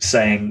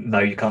saying, no,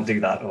 you can't do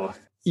that? Or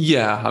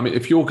yeah, I mean,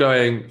 if you're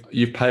going,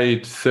 you've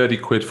paid 30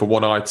 quid for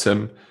one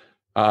item,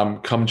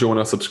 come join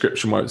our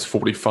subscription where it's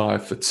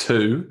 45 for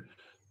two.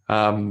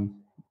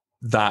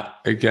 That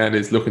again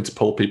is looking to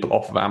pull people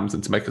off of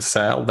Amazon to make a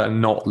sale. They're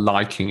not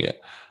liking it.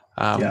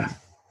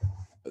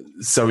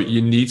 So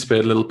you need to be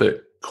a little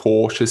bit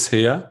cautious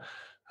here,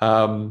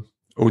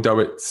 although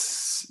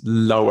it's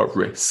lower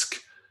risk.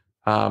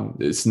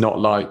 It's not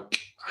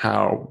like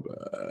how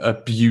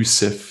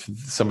abusive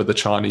some of the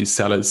Chinese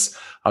sellers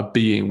are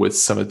being with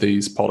some of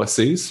these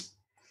policies,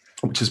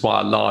 which is why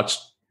a large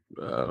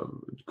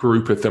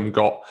group of them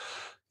got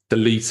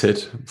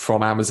deleted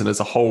from Amazon as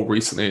a whole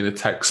recently in the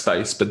tech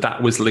space, but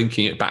that was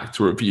linking it back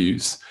to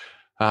reviews.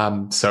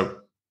 So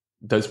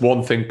there's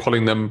one thing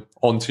pulling them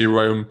onto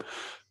your own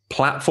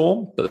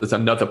platform, but there's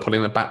another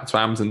pulling them back to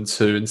Amazon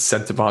to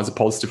incentivize a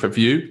positive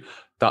review.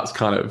 That's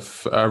kind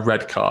of a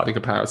red card in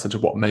comparison to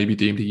what may be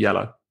deemed a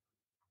yellow.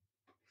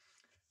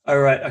 Oh,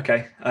 right.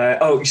 Okay.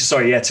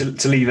 Sorry. Yeah.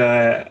 To leave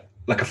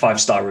like a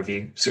 5-star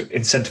review? So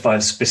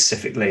incentivize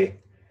specifically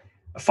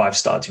a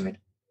 5-star, do you mean?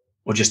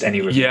 Or just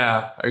any review?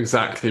 Yeah,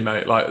 exactly,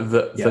 mate. Like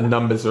the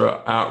numbers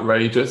are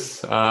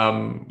outrageous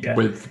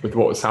with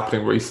what was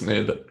happening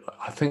recently. That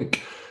I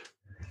think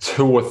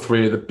 2 or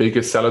 3 of the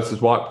biggest sellers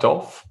was wiped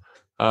off,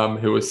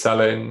 who were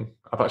selling.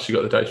 I've actually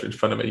got the data in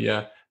front of me.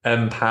 Yeah,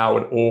 Empow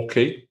and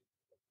Orki.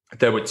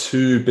 There were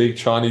 2 big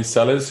Chinese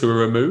sellers who were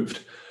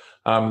removed.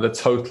 The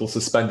total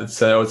suspended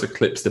sales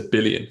eclipsed 1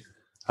 billion,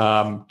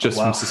 from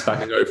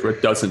suspending over a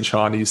dozen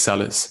Chinese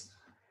sellers.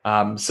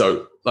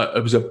 So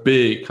it was a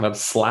big kind of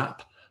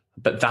slap,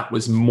 but that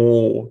was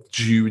more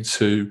due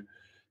to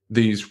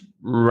these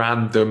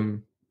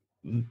random,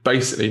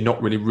 basically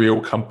not really real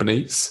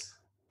companies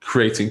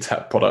creating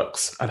tech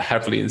products and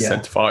heavily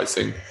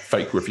incentivizing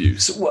fake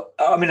reviews. So,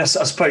 I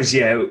suppose,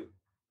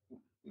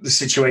 the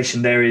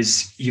situation there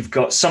is you've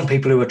got some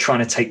people who are trying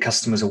to take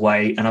customers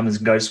away, and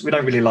Amazon goes, we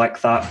don't really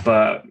like that,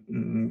 but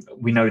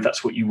we know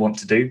that's what you want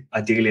to do,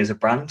 ideally as a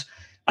brand.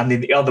 And then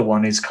the other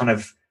one is kind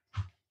of,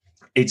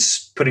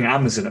 it's putting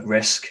Amazon at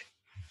risk,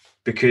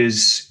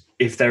 because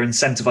if they're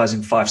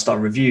incentivizing 5-star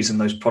reviews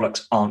and those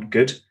products aren't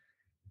good,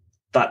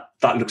 that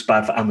looks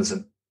bad for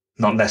Amazon,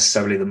 not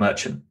necessarily the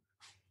merchant.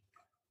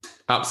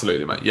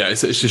 Absolutely, mate. Yeah,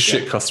 it's just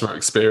shit customer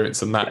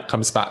experience, and that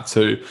comes back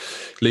to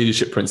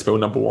leadership principle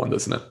number 1,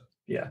 doesn't it?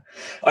 Yeah,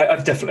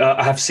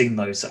 I have seen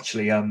those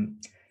actually. I've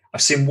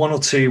seen 1 or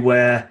 2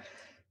 where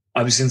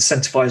I was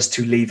incentivized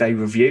to leave a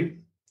review.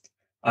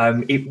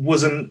 It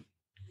wasn't.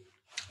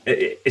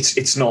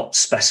 It's not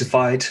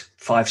specified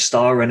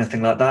 5-star or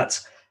anything like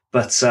that.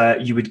 But I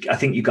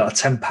think you got a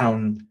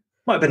 £10,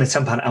 might have been a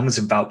 £10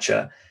 Amazon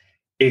voucher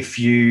if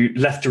you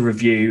left a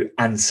review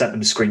and sent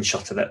them a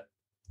screenshot of it.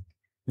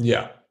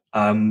 Yeah.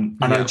 And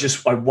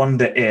I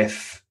wonder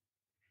if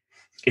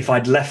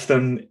I'd left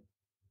them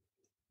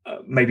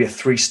maybe a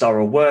 3-star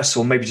or worse,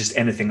 or maybe just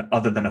anything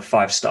other than a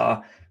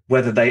 5-star,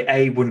 whether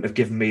they wouldn't have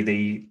given me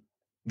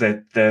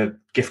the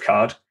gift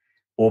card,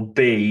 or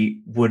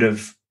B, would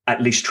have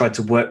at least tried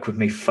to work with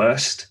me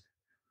first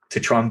to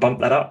try and bump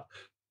that up.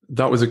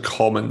 That was a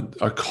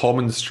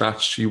common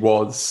strategy.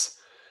 Was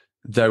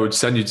they would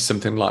send you to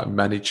something like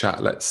ManyChat,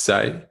 let's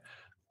say,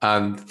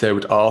 and they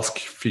would ask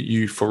for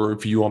you for a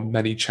review on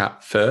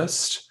ManyChat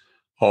first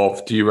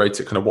of, do you rate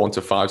it kind of 1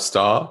 to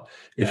 5-star?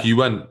 If you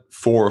went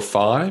 4 or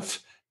 5,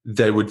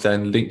 they would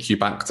then link you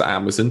back to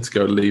Amazon to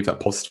go leave that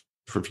positive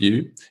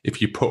review.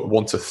 If you put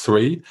 1 to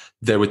 3,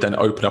 they would then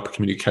open up a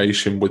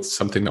communication with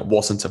something that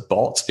wasn't a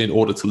bot in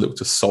order to look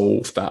to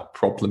solve that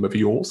problem of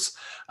yours.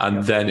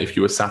 And then if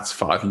you were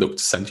satisfied, look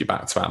to send you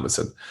back to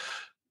Amazon.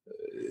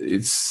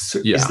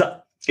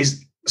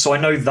 So I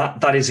know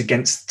that is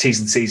against T's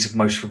and C's of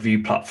most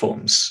review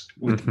platforms.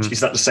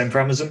 Is that the same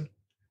for Amazon?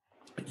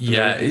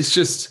 Yeah, it's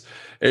just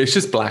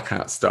black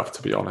hat stuff,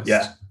 to be honest.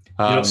 Yeah,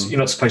 you're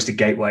not supposed to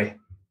gateway.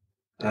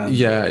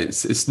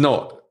 It's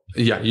not.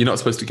 Yeah, you're not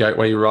supposed to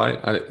gateway. You're right,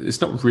 and it's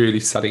not really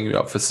setting you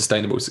up for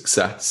sustainable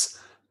success,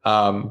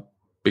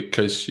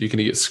 because you're going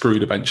to get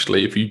screwed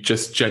eventually if you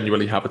just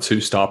genuinely have a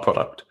 2-star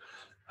product.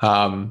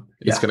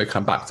 It's going to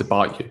come back to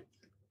bite you.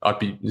 I'd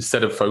be,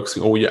 instead of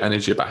focusing all your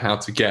energy about how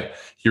to get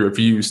your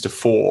reviews to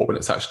 4 when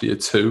it's actually a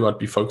 2, I'd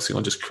be focusing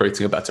on just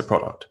creating a better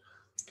product.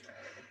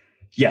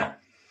 Yeah.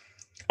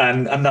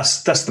 And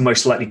that's the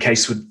most likely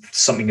case with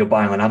something you're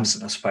buying on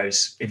Amazon, I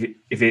suppose.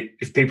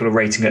 If people are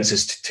rating it as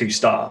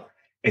 2-star,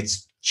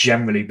 it's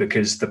generally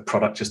because the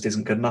product just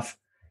isn't good enough.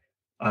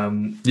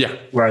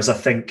 Whereas I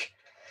think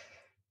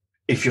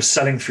if you're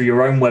selling through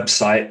your own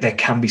website, there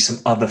can be some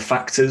other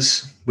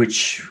factors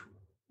which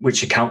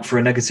account for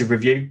a negative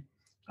review.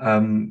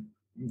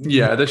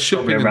 There's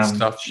shipping and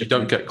stuff you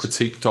don't get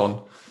critiqued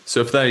on.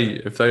 So if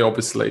the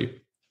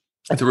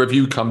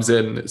review comes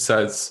in, it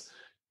says,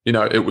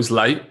 it was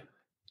late,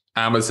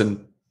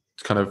 Amazon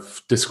kind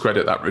of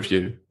discredit that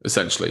review.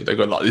 Essentially, they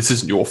go like, this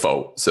isn't your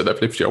fault. So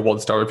they've left you a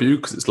 1-star review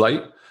because it's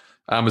late.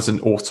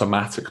 Amazon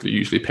automatically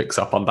usually picks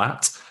up on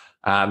that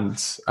and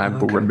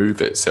will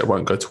remove it, so it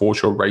won't go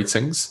towards your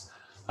ratings.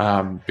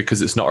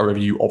 Because it's not a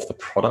review of the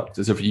product,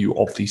 it's a review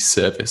of the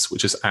service,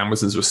 which is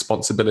Amazon's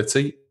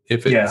responsibility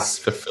if it's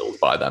fulfilled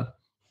by them.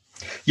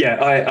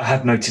 Yeah, I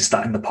have noticed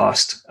that in the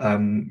past.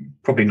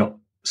 Probably not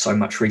so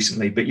much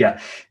recently, but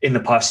in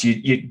the past,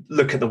 you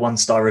look at the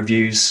 1-star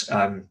reviews,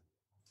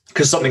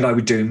 because something I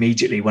would do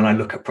immediately when I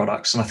look at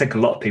products, and I think a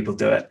lot of people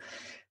do it,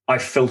 I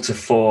filter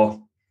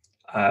for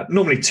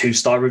normally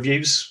 2-star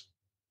reviews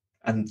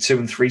and 2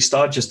 and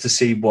 3-star, just to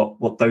see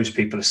what those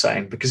people are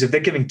saying. Because if they're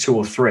giving 2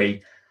 or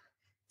 3,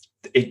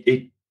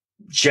 it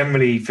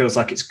generally feels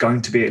like it's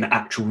going to be an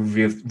actual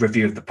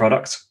review of the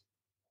product,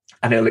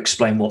 and it'll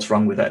explain what's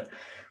wrong with it.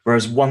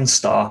 Whereas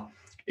 1-star,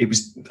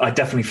 I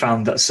definitely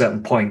found at a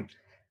certain point,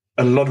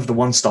 a lot of the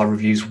 1-star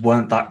reviews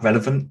weren't that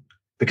relevant,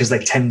 because they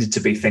tended to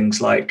be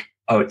things like,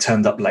 oh, it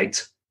turned up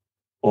late,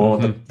 or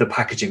the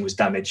packaging was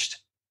damaged,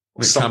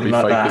 or something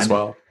like that. It can be fake as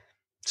well.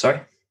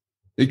 Sorry?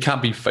 It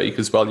can be fake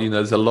as well.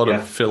 There's a lot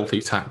of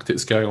filthy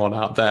tactics going on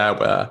out there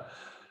where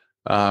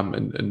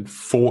And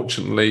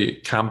fortunately,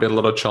 it can be a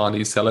lot of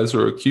Chinese sellers who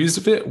are accused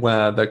of it,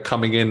 where they're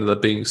coming in and they're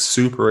being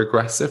super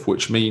aggressive,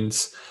 which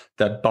means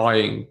they're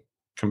buying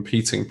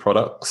competing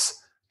products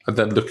and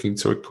then looking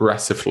to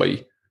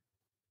aggressively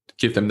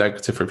give them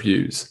negative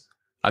reviews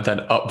and then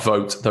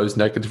upvote those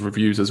negative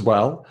reviews as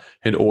well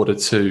in order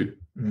to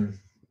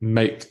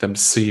make them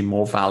seem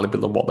more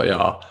valuable than what they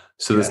are.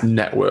 So there's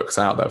networks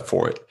out there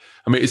for it.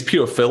 I mean, it's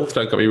pure filth,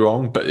 don't get me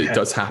wrong, but it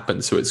does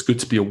happen. So it's good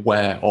to be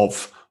aware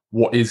of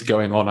what is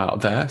going on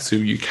out there so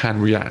you can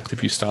react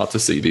if you start to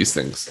see these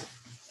things.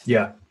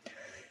 Yeah.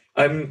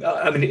 I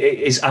mean,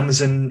 is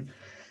Amazon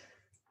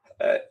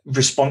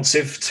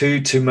responsive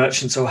to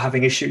merchants who are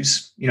having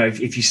issues? You know,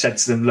 if you said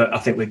to them, look, I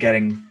think we're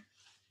getting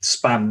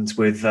spammed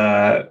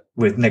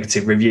with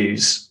negative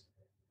reviews,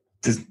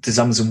 does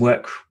Amazon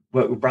work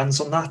with brands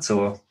on that,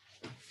 or?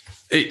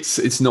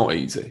 It's not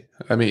easy.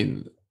 I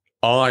mean,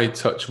 I,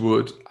 touch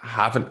wood,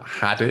 haven't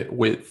had it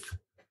with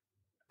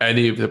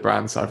any of the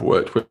brands I've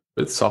worked with,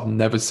 so I've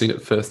never seen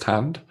it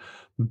firsthand,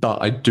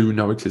 but I do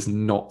know it is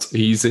not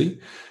easy.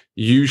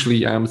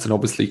 Usually Amazon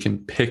obviously can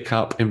pick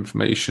up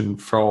information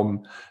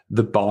from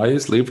the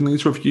buyers leaving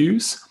these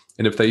reviews.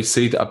 And if they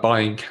see that a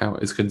buying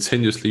account is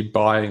continuously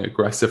buying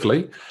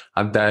aggressively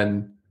and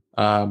then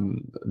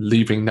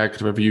leaving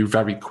negative review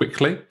very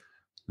quickly,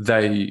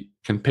 they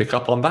can pick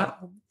up on that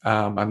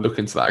and look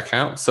into that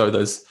account. So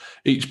there's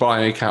each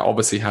buying account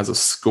obviously has a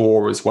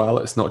score as well.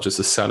 It's not just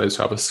the sellers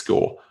who have a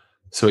score.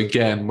 So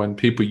again, when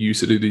people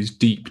used to do these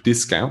deep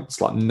discounts,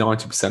 like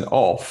 90%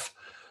 off,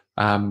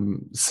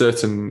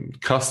 certain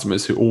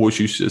customers who always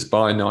used to just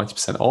buy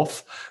 90%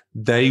 off,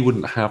 they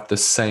wouldn't have the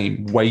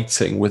same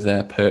weighting with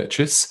their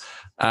purchase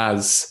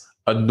as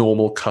a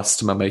normal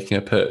customer making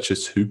a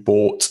purchase who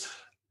bought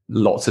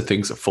lots of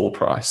things at full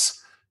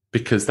price,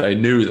 because they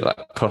knew that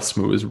that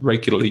customer was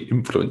regularly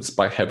influenced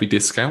by heavy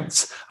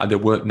discounts and they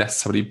weren't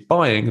necessarily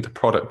buying the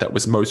product that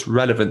was most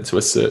relevant to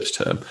a search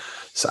term.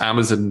 So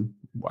Amazon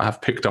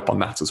have picked up on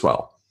that as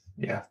well.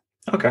 Yeah.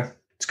 Okay.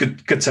 It's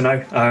good to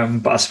know.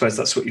 But I suppose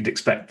that's what you'd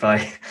expect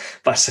by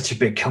such a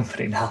big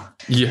company now.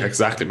 Yeah,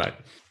 exactly, mate.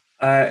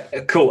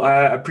 Cool.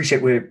 I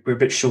appreciate we're a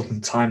bit short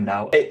on time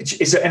now.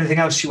 Is there anything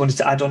else you wanted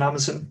to add on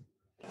Amazon?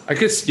 I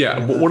guess,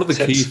 yeah. One of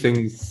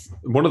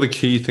the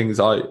key things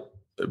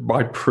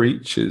I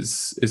preach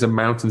is a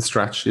mountain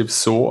strategy of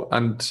sort.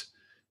 And,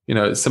 you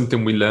know, it's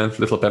something we learned a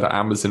little bit at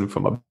Amazon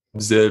from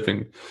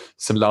observing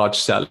some large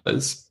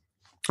sellers.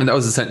 And that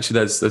was essentially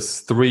there's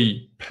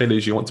three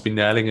pillars you want to be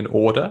nailing in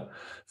order.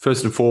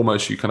 First and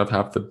foremost, you kind of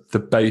have the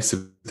base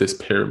of this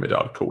pyramid,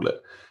 I'd call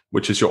it,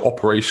 which is your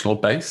operational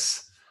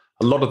base.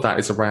 A lot of that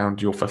is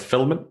around your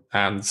fulfillment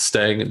and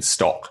staying in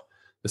stock,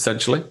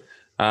 essentially.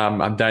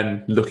 And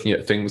then looking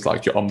at things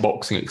like your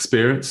unboxing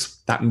experience,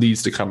 that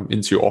needs to come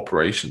into your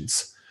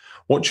operations.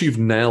 Once you've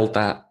nailed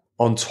that,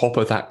 on top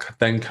of that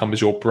then comes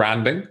your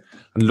branding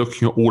and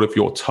looking at all of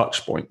your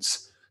touch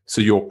points.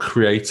 So your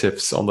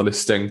creatives on the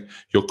listing,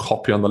 your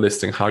copy on the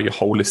listing, how your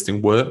whole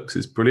listing works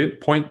is a brilliant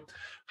point.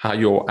 How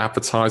your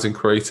advertising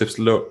creatives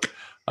look,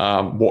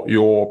 what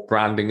your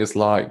branding is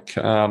like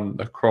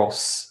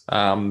across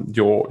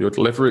your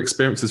delivery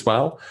experience as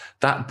well.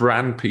 That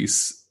brand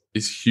piece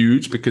is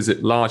huge because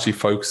it largely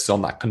focuses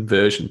on that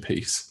conversion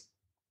piece.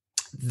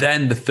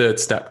 Then the third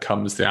step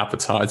comes the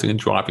advertising and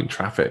driving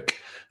traffic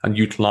and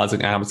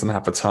utilizing Amazon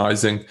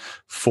advertising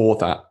for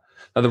that.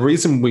 Now, the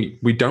reason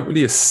we don't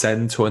really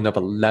ascend to another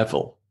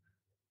level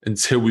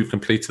until we've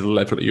completed the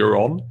level that you're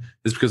on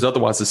is because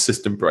otherwise the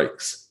system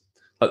breaks.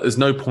 Like, there's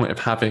no point of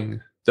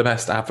having the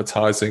best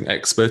advertising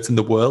expert in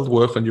the world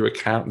work on your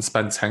account and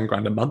spend 10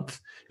 grand a month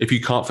if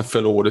you can't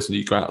fulfill orders and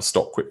you go out of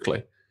stock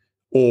quickly,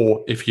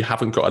 or if you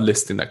haven't got a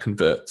listing that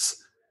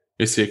converts.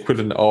 It's the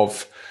equivalent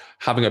of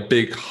having a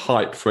big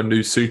hype for a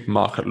new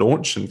supermarket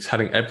launch and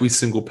telling every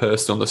single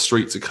person on the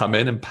street to come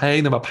in and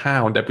paying them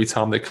 £1 every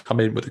time they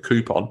come in with a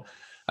coupon.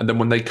 And then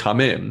when they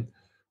come in,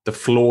 the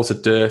floors are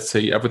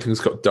dirty,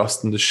 everything's got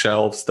dust on the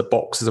shelves, the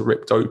boxes are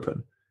ripped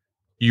open.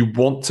 You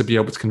want to be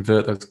able to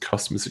convert those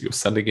customers that you're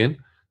sending in.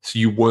 So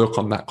you work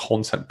on that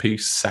content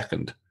piece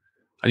second.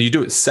 And you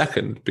do it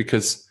second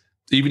because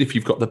even if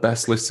you've got the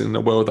best listing in the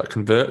world that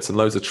converts and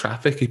loads of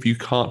traffic, if you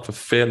can't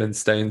fulfill and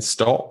stay in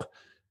stock,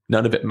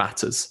 none of it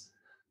matters.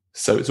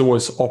 So it's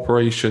always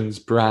operations,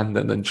 brand,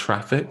 and then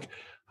traffic.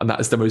 And that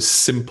is the most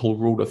simple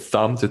rule of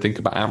thumb to think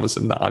about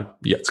Amazon that I've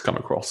yet to come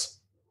across.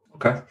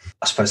 Okay.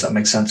 I suppose that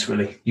makes sense,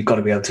 really. You've got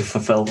to be able to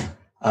fulfill.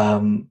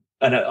 And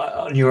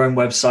on your own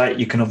website,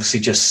 you can obviously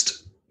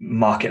just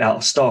mark it out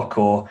of stock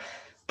or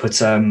put,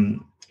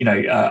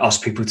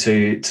 ask people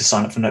to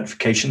sign up for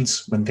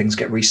notifications when things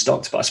get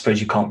restocked. But I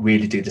suppose you can't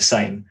really do the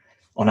same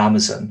on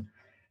Amazon.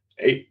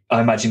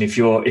 I imagine if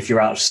you're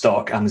out of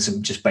stock,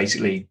 Amazon just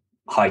basically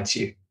hides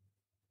you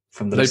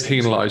from the listings. They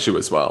penalize you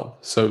as well.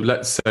 So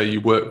let's say you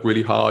work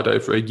really hard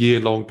over a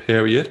year-long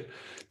period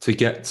to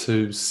get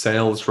to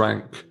sales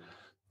rank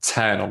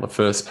 10 on the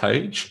first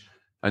page,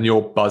 and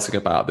you're buzzing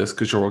about this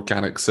because your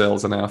organic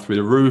sales are now through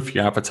the roof,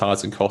 your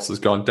advertising cost has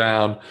gone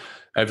down,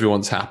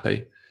 everyone's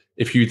happy.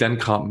 if you then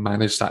can't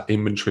manage that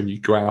inventory and you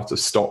go out of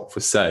stock for,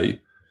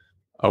 say,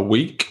 a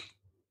week,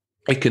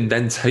 it can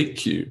then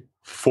take you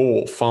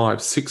 4,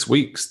 5, 6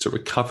 weeks to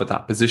recover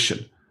that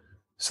position.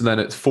 So then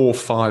it's 4,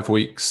 5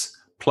 weeks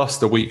plus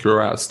the week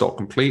you're out of stock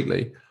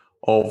completely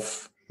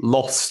of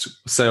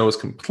lost sales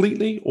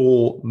completely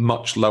or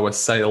much lower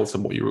sales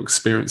than what you were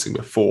experiencing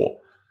before.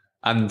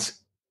 And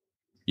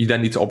you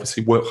then need to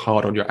obviously work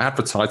hard on your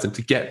advertising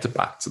to get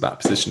back to that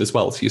position as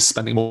well. So you're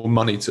spending more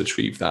money to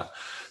achieve that.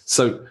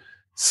 So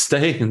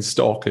staying in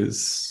stock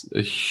is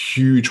a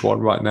huge one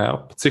right now,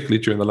 particularly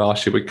during the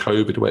last year with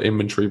COVID, where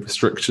inventory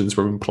restrictions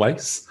were in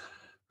place.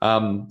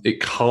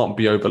 It can't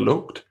be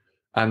overlooked,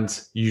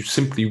 and you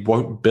simply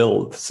won't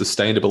build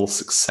sustainable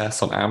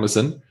success on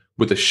Amazon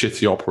with a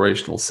shitty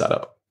operational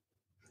setup.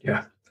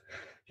 Yeah.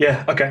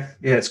 Okay.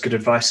 Yeah, it's good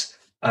advice.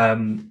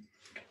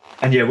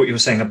 And yeah, what you were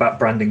saying about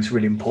branding is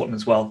really important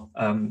as well.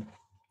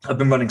 I've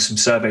been running some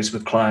surveys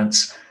with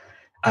clients,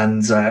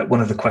 and one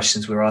of the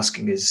questions we're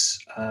asking is,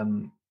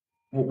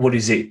 what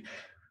is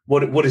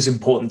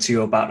important to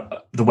you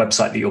about the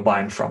website that you're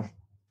buying from?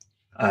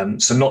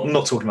 So not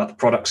talking about the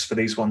products for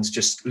these ones,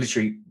 just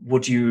literally,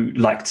 what do you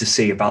like to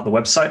see about the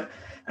website?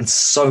 And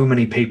so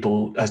many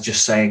people are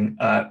just saying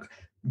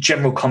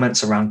general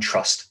comments around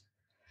trust.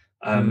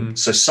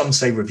 So some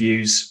say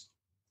reviews,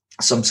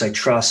 some say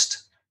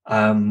trust.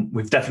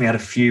 We've definitely had a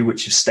few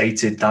which have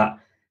stated that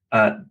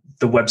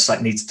the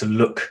website needs to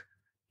look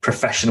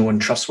professional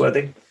and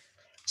trustworthy.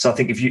 So I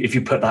think if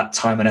you put that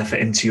time and effort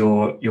into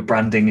your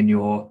branding and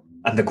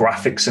the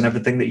graphics and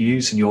everything that you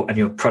use and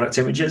your product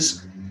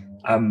images,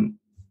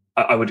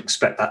 I would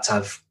expect that to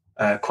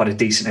have quite a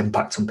decent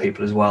impact on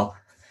people as well.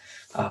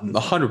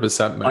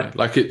 100%, mate.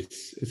 Like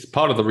it's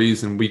part of the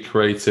reason we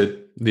created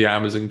the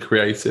Amazon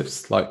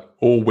Creatives. Like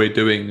all we're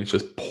doing is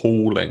just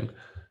pooling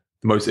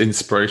the most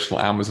inspirational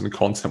Amazon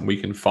content we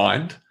can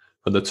find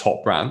for the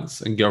top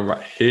brands and go,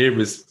 right, here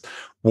is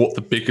what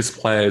the biggest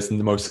players and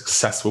the most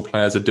successful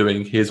players are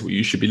doing. Here's what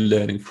you should be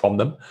learning from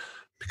them,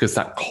 because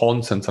that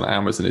content on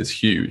Amazon is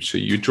huge. So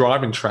you're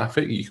driving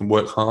traffic, you can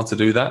work hard to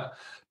do that.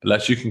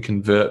 Unless you can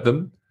convert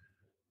them,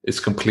 it's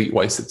complete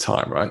waste of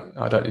time, right?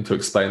 I don't need to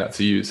explain that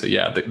to you. So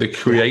yeah, the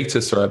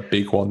creators are a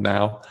big one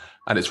now,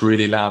 and it's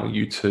really allowing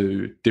you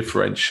to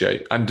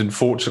differentiate. And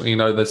unfortunately,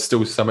 there's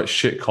still so much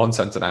shit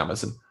content on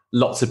Amazon.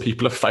 Lots of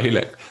people are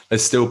failing.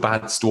 There's still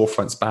bad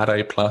storefronts, bad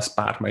A+,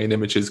 bad main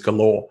images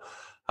galore.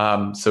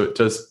 So it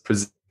does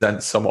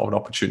present somewhat of an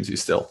opportunity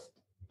still.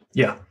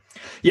 Yeah.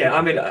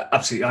 I mean,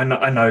 absolutely.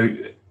 I know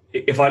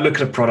if I look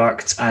at a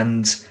product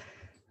and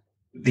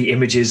the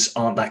images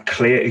aren't that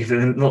clear, if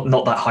they're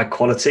not that high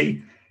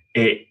quality,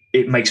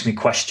 it makes me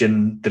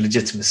question the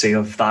legitimacy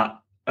of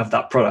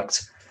that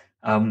product.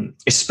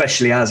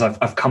 Especially as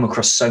I've come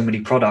across so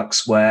many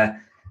products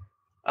where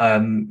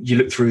you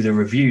look through the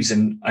reviews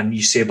and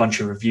you see a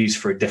bunch of reviews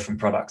for a different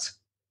product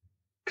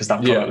because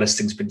that product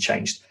listing's been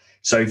changed.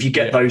 So if you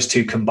get those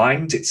two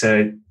combined, it's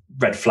a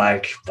red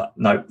flag. But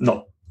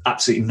no,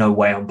 absolutely no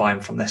way I'm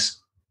buying from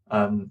this.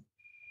 So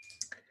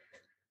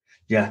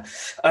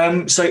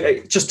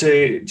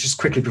just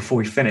quickly before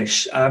we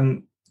finish, do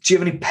you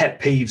have any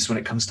pet peeves when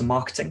it comes to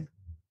marketing,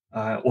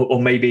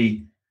 or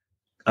maybe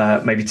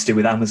to do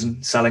with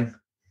Amazon selling?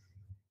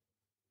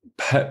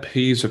 Pet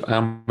peeves of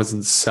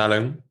Amazon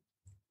selling.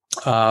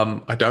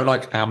 I don't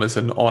like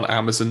Amazon on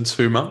Amazon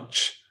too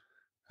much.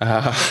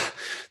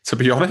 To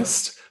be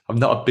honest, I'm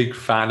not a big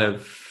fan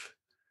of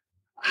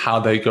how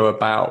they go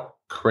about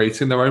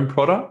creating their own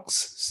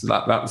products. So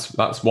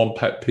that's one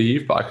pet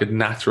peeve, but I could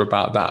natter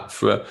about that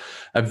for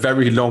a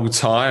very long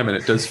time, and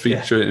it does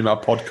feature in my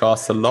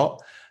podcast a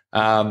lot.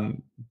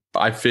 But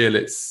I feel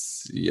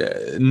it's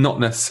not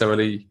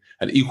necessarily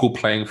an equal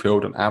playing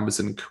field on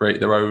Amazon.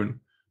 Create their own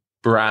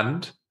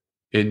brand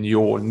in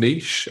your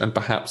niche, and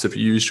perhaps have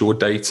used your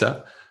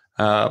data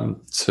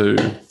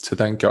to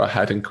then go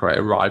ahead and create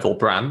a rival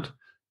brand,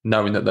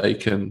 knowing that they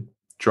can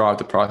drive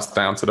the price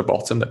down to the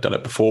bottom. They've done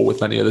it before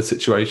with many other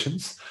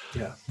situations.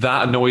 Yeah,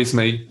 that annoys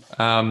me.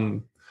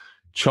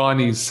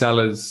 Chinese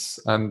sellers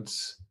and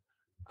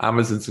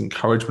Amazon's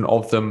encouragement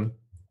of them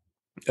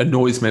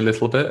annoys me a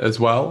little bit as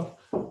well,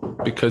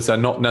 because they're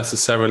not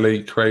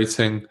necessarily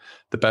creating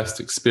the best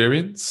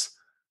experience.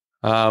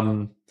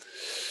 And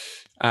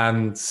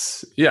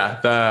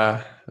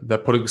they're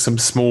putting some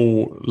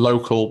small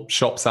local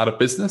shops out of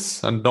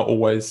business and not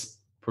always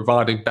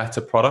providing better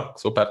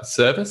products or better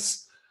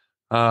service.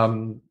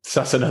 So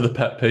that's another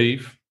pet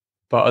peeve.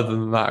 But other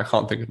than that, I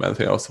can't think of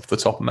anything else off the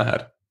top of my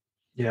head.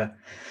 Yeah.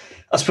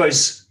 I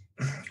suppose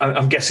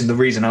I'm guessing the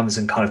reason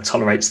Amazon kind of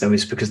tolerates them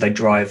is because they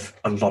drive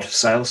a lot of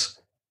sales.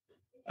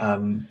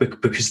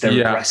 Because they're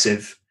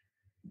aggressive.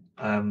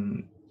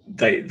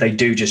 They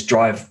do just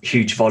drive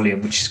huge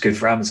volume, which is good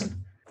for Amazon.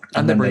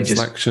 And they bring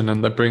selection,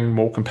 and they bring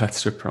more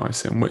competitive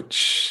pricing,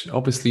 which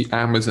obviously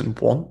Amazon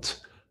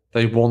want.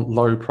 They want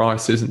low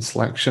prices and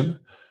selection,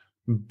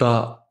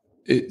 but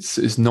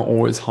it's not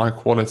always high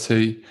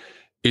quality.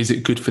 Is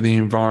it good for the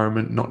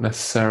environment? Not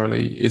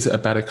necessarily. Is it a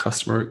better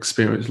customer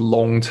experience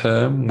long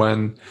term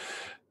when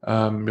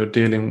You're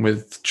dealing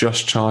with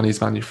just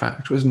Chinese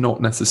manufacturers?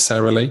 Not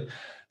necessarily.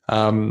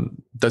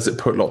 Does it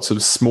put lots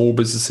of small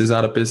businesses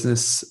out of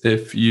business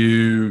if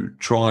you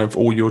drive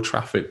all your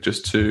traffic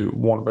just to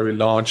one very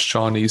large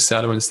Chinese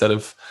seller instead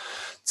of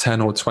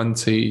 10 or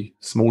 20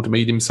 small to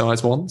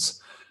medium-sized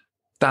ones?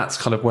 That's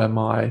kind of where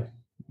my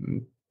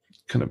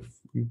kind of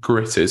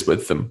grit is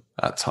with them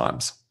at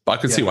times. But I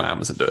can see why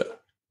Amazon do it.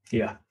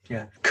 Yeah.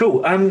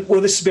 Cool.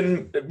 Well, this has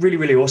been really,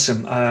 really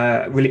awesome.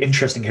 Really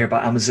interesting to hear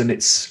about Amazon.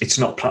 It's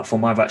not a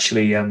platform I've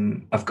actually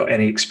I've got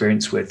any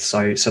experience with.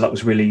 So that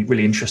was really,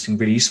 really interesting,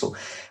 really useful.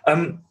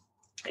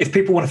 If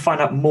people want to find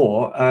out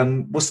more,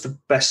 what's the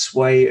best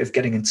way of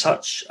getting in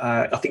touch?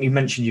 I think you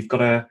mentioned you've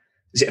got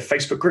is it a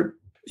Facebook group?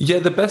 Yeah,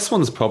 the best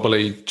one's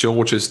probably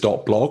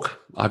georges.blog.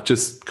 I've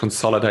just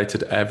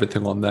consolidated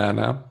everything on there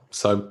now.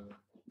 So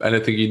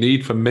anything you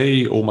need from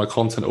me, all my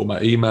content, all my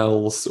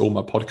emails, all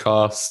my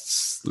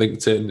podcasts,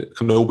 LinkedIn,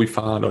 can all be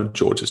found on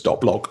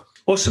georges.blog.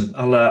 Awesome.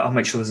 I'll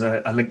make sure there's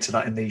a link to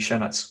that in the show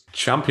notes.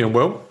 Champion,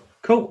 Will.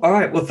 Cool. All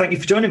right. Well, thank you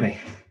for joining me.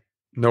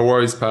 No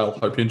worries, pal.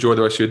 Hope you enjoy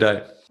the rest of your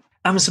day.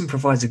 Amazon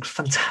provides a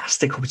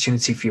fantastic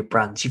opportunity for your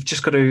brand. You've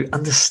just got to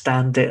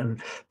understand it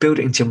and build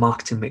it into your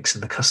marketing mix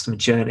and the customer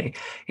journey.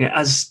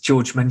 As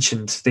George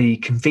mentioned, the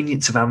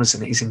convenience of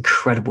Amazon is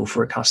incredible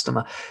for a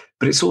customer,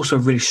 but it's also a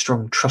really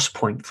strong trust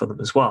point for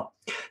them as well.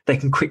 They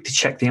can quickly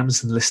check the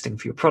Amazon listing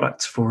for your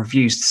product for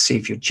reviews to see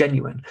if you're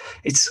genuine.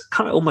 It's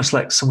kind of almost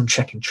like someone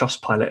checking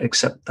Trustpilot,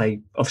 except they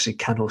obviously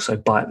can also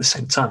buy at the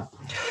same time.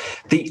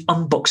 The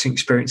unboxing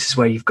experience is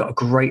where you've got a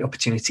great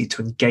opportunity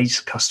to engage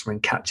the customer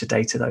and capture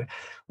data, though.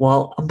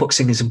 While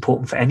unboxing is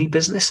important for any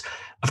business,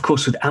 of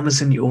course, with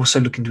Amazon, you're also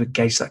looking to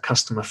engage that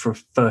customer for a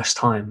first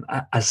time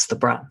as the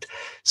brand.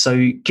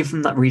 So give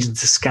them that reason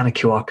to scan a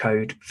QR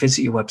code,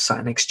 visit your website,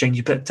 and exchange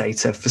a bit of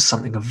data for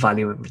something of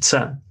value in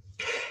return.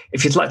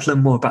 If you'd like to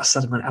learn more about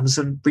selling on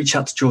Amazon, reach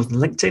out to George on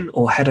LinkedIn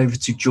or head over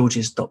to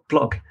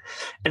georges.blog.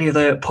 Any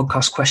other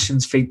podcast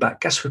questions,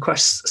 feedback, guest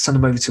requests, send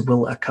them over to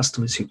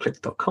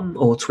will@customerswhoclick.com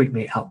or tweet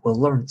me at Will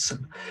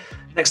Lawrenson.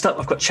 Next up,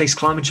 I've got Chase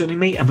Clymer joining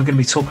me, and we're going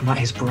to be talking about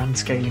his brand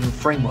scaling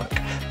framework.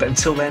 But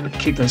until then,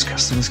 keep those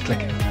customers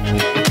clicking.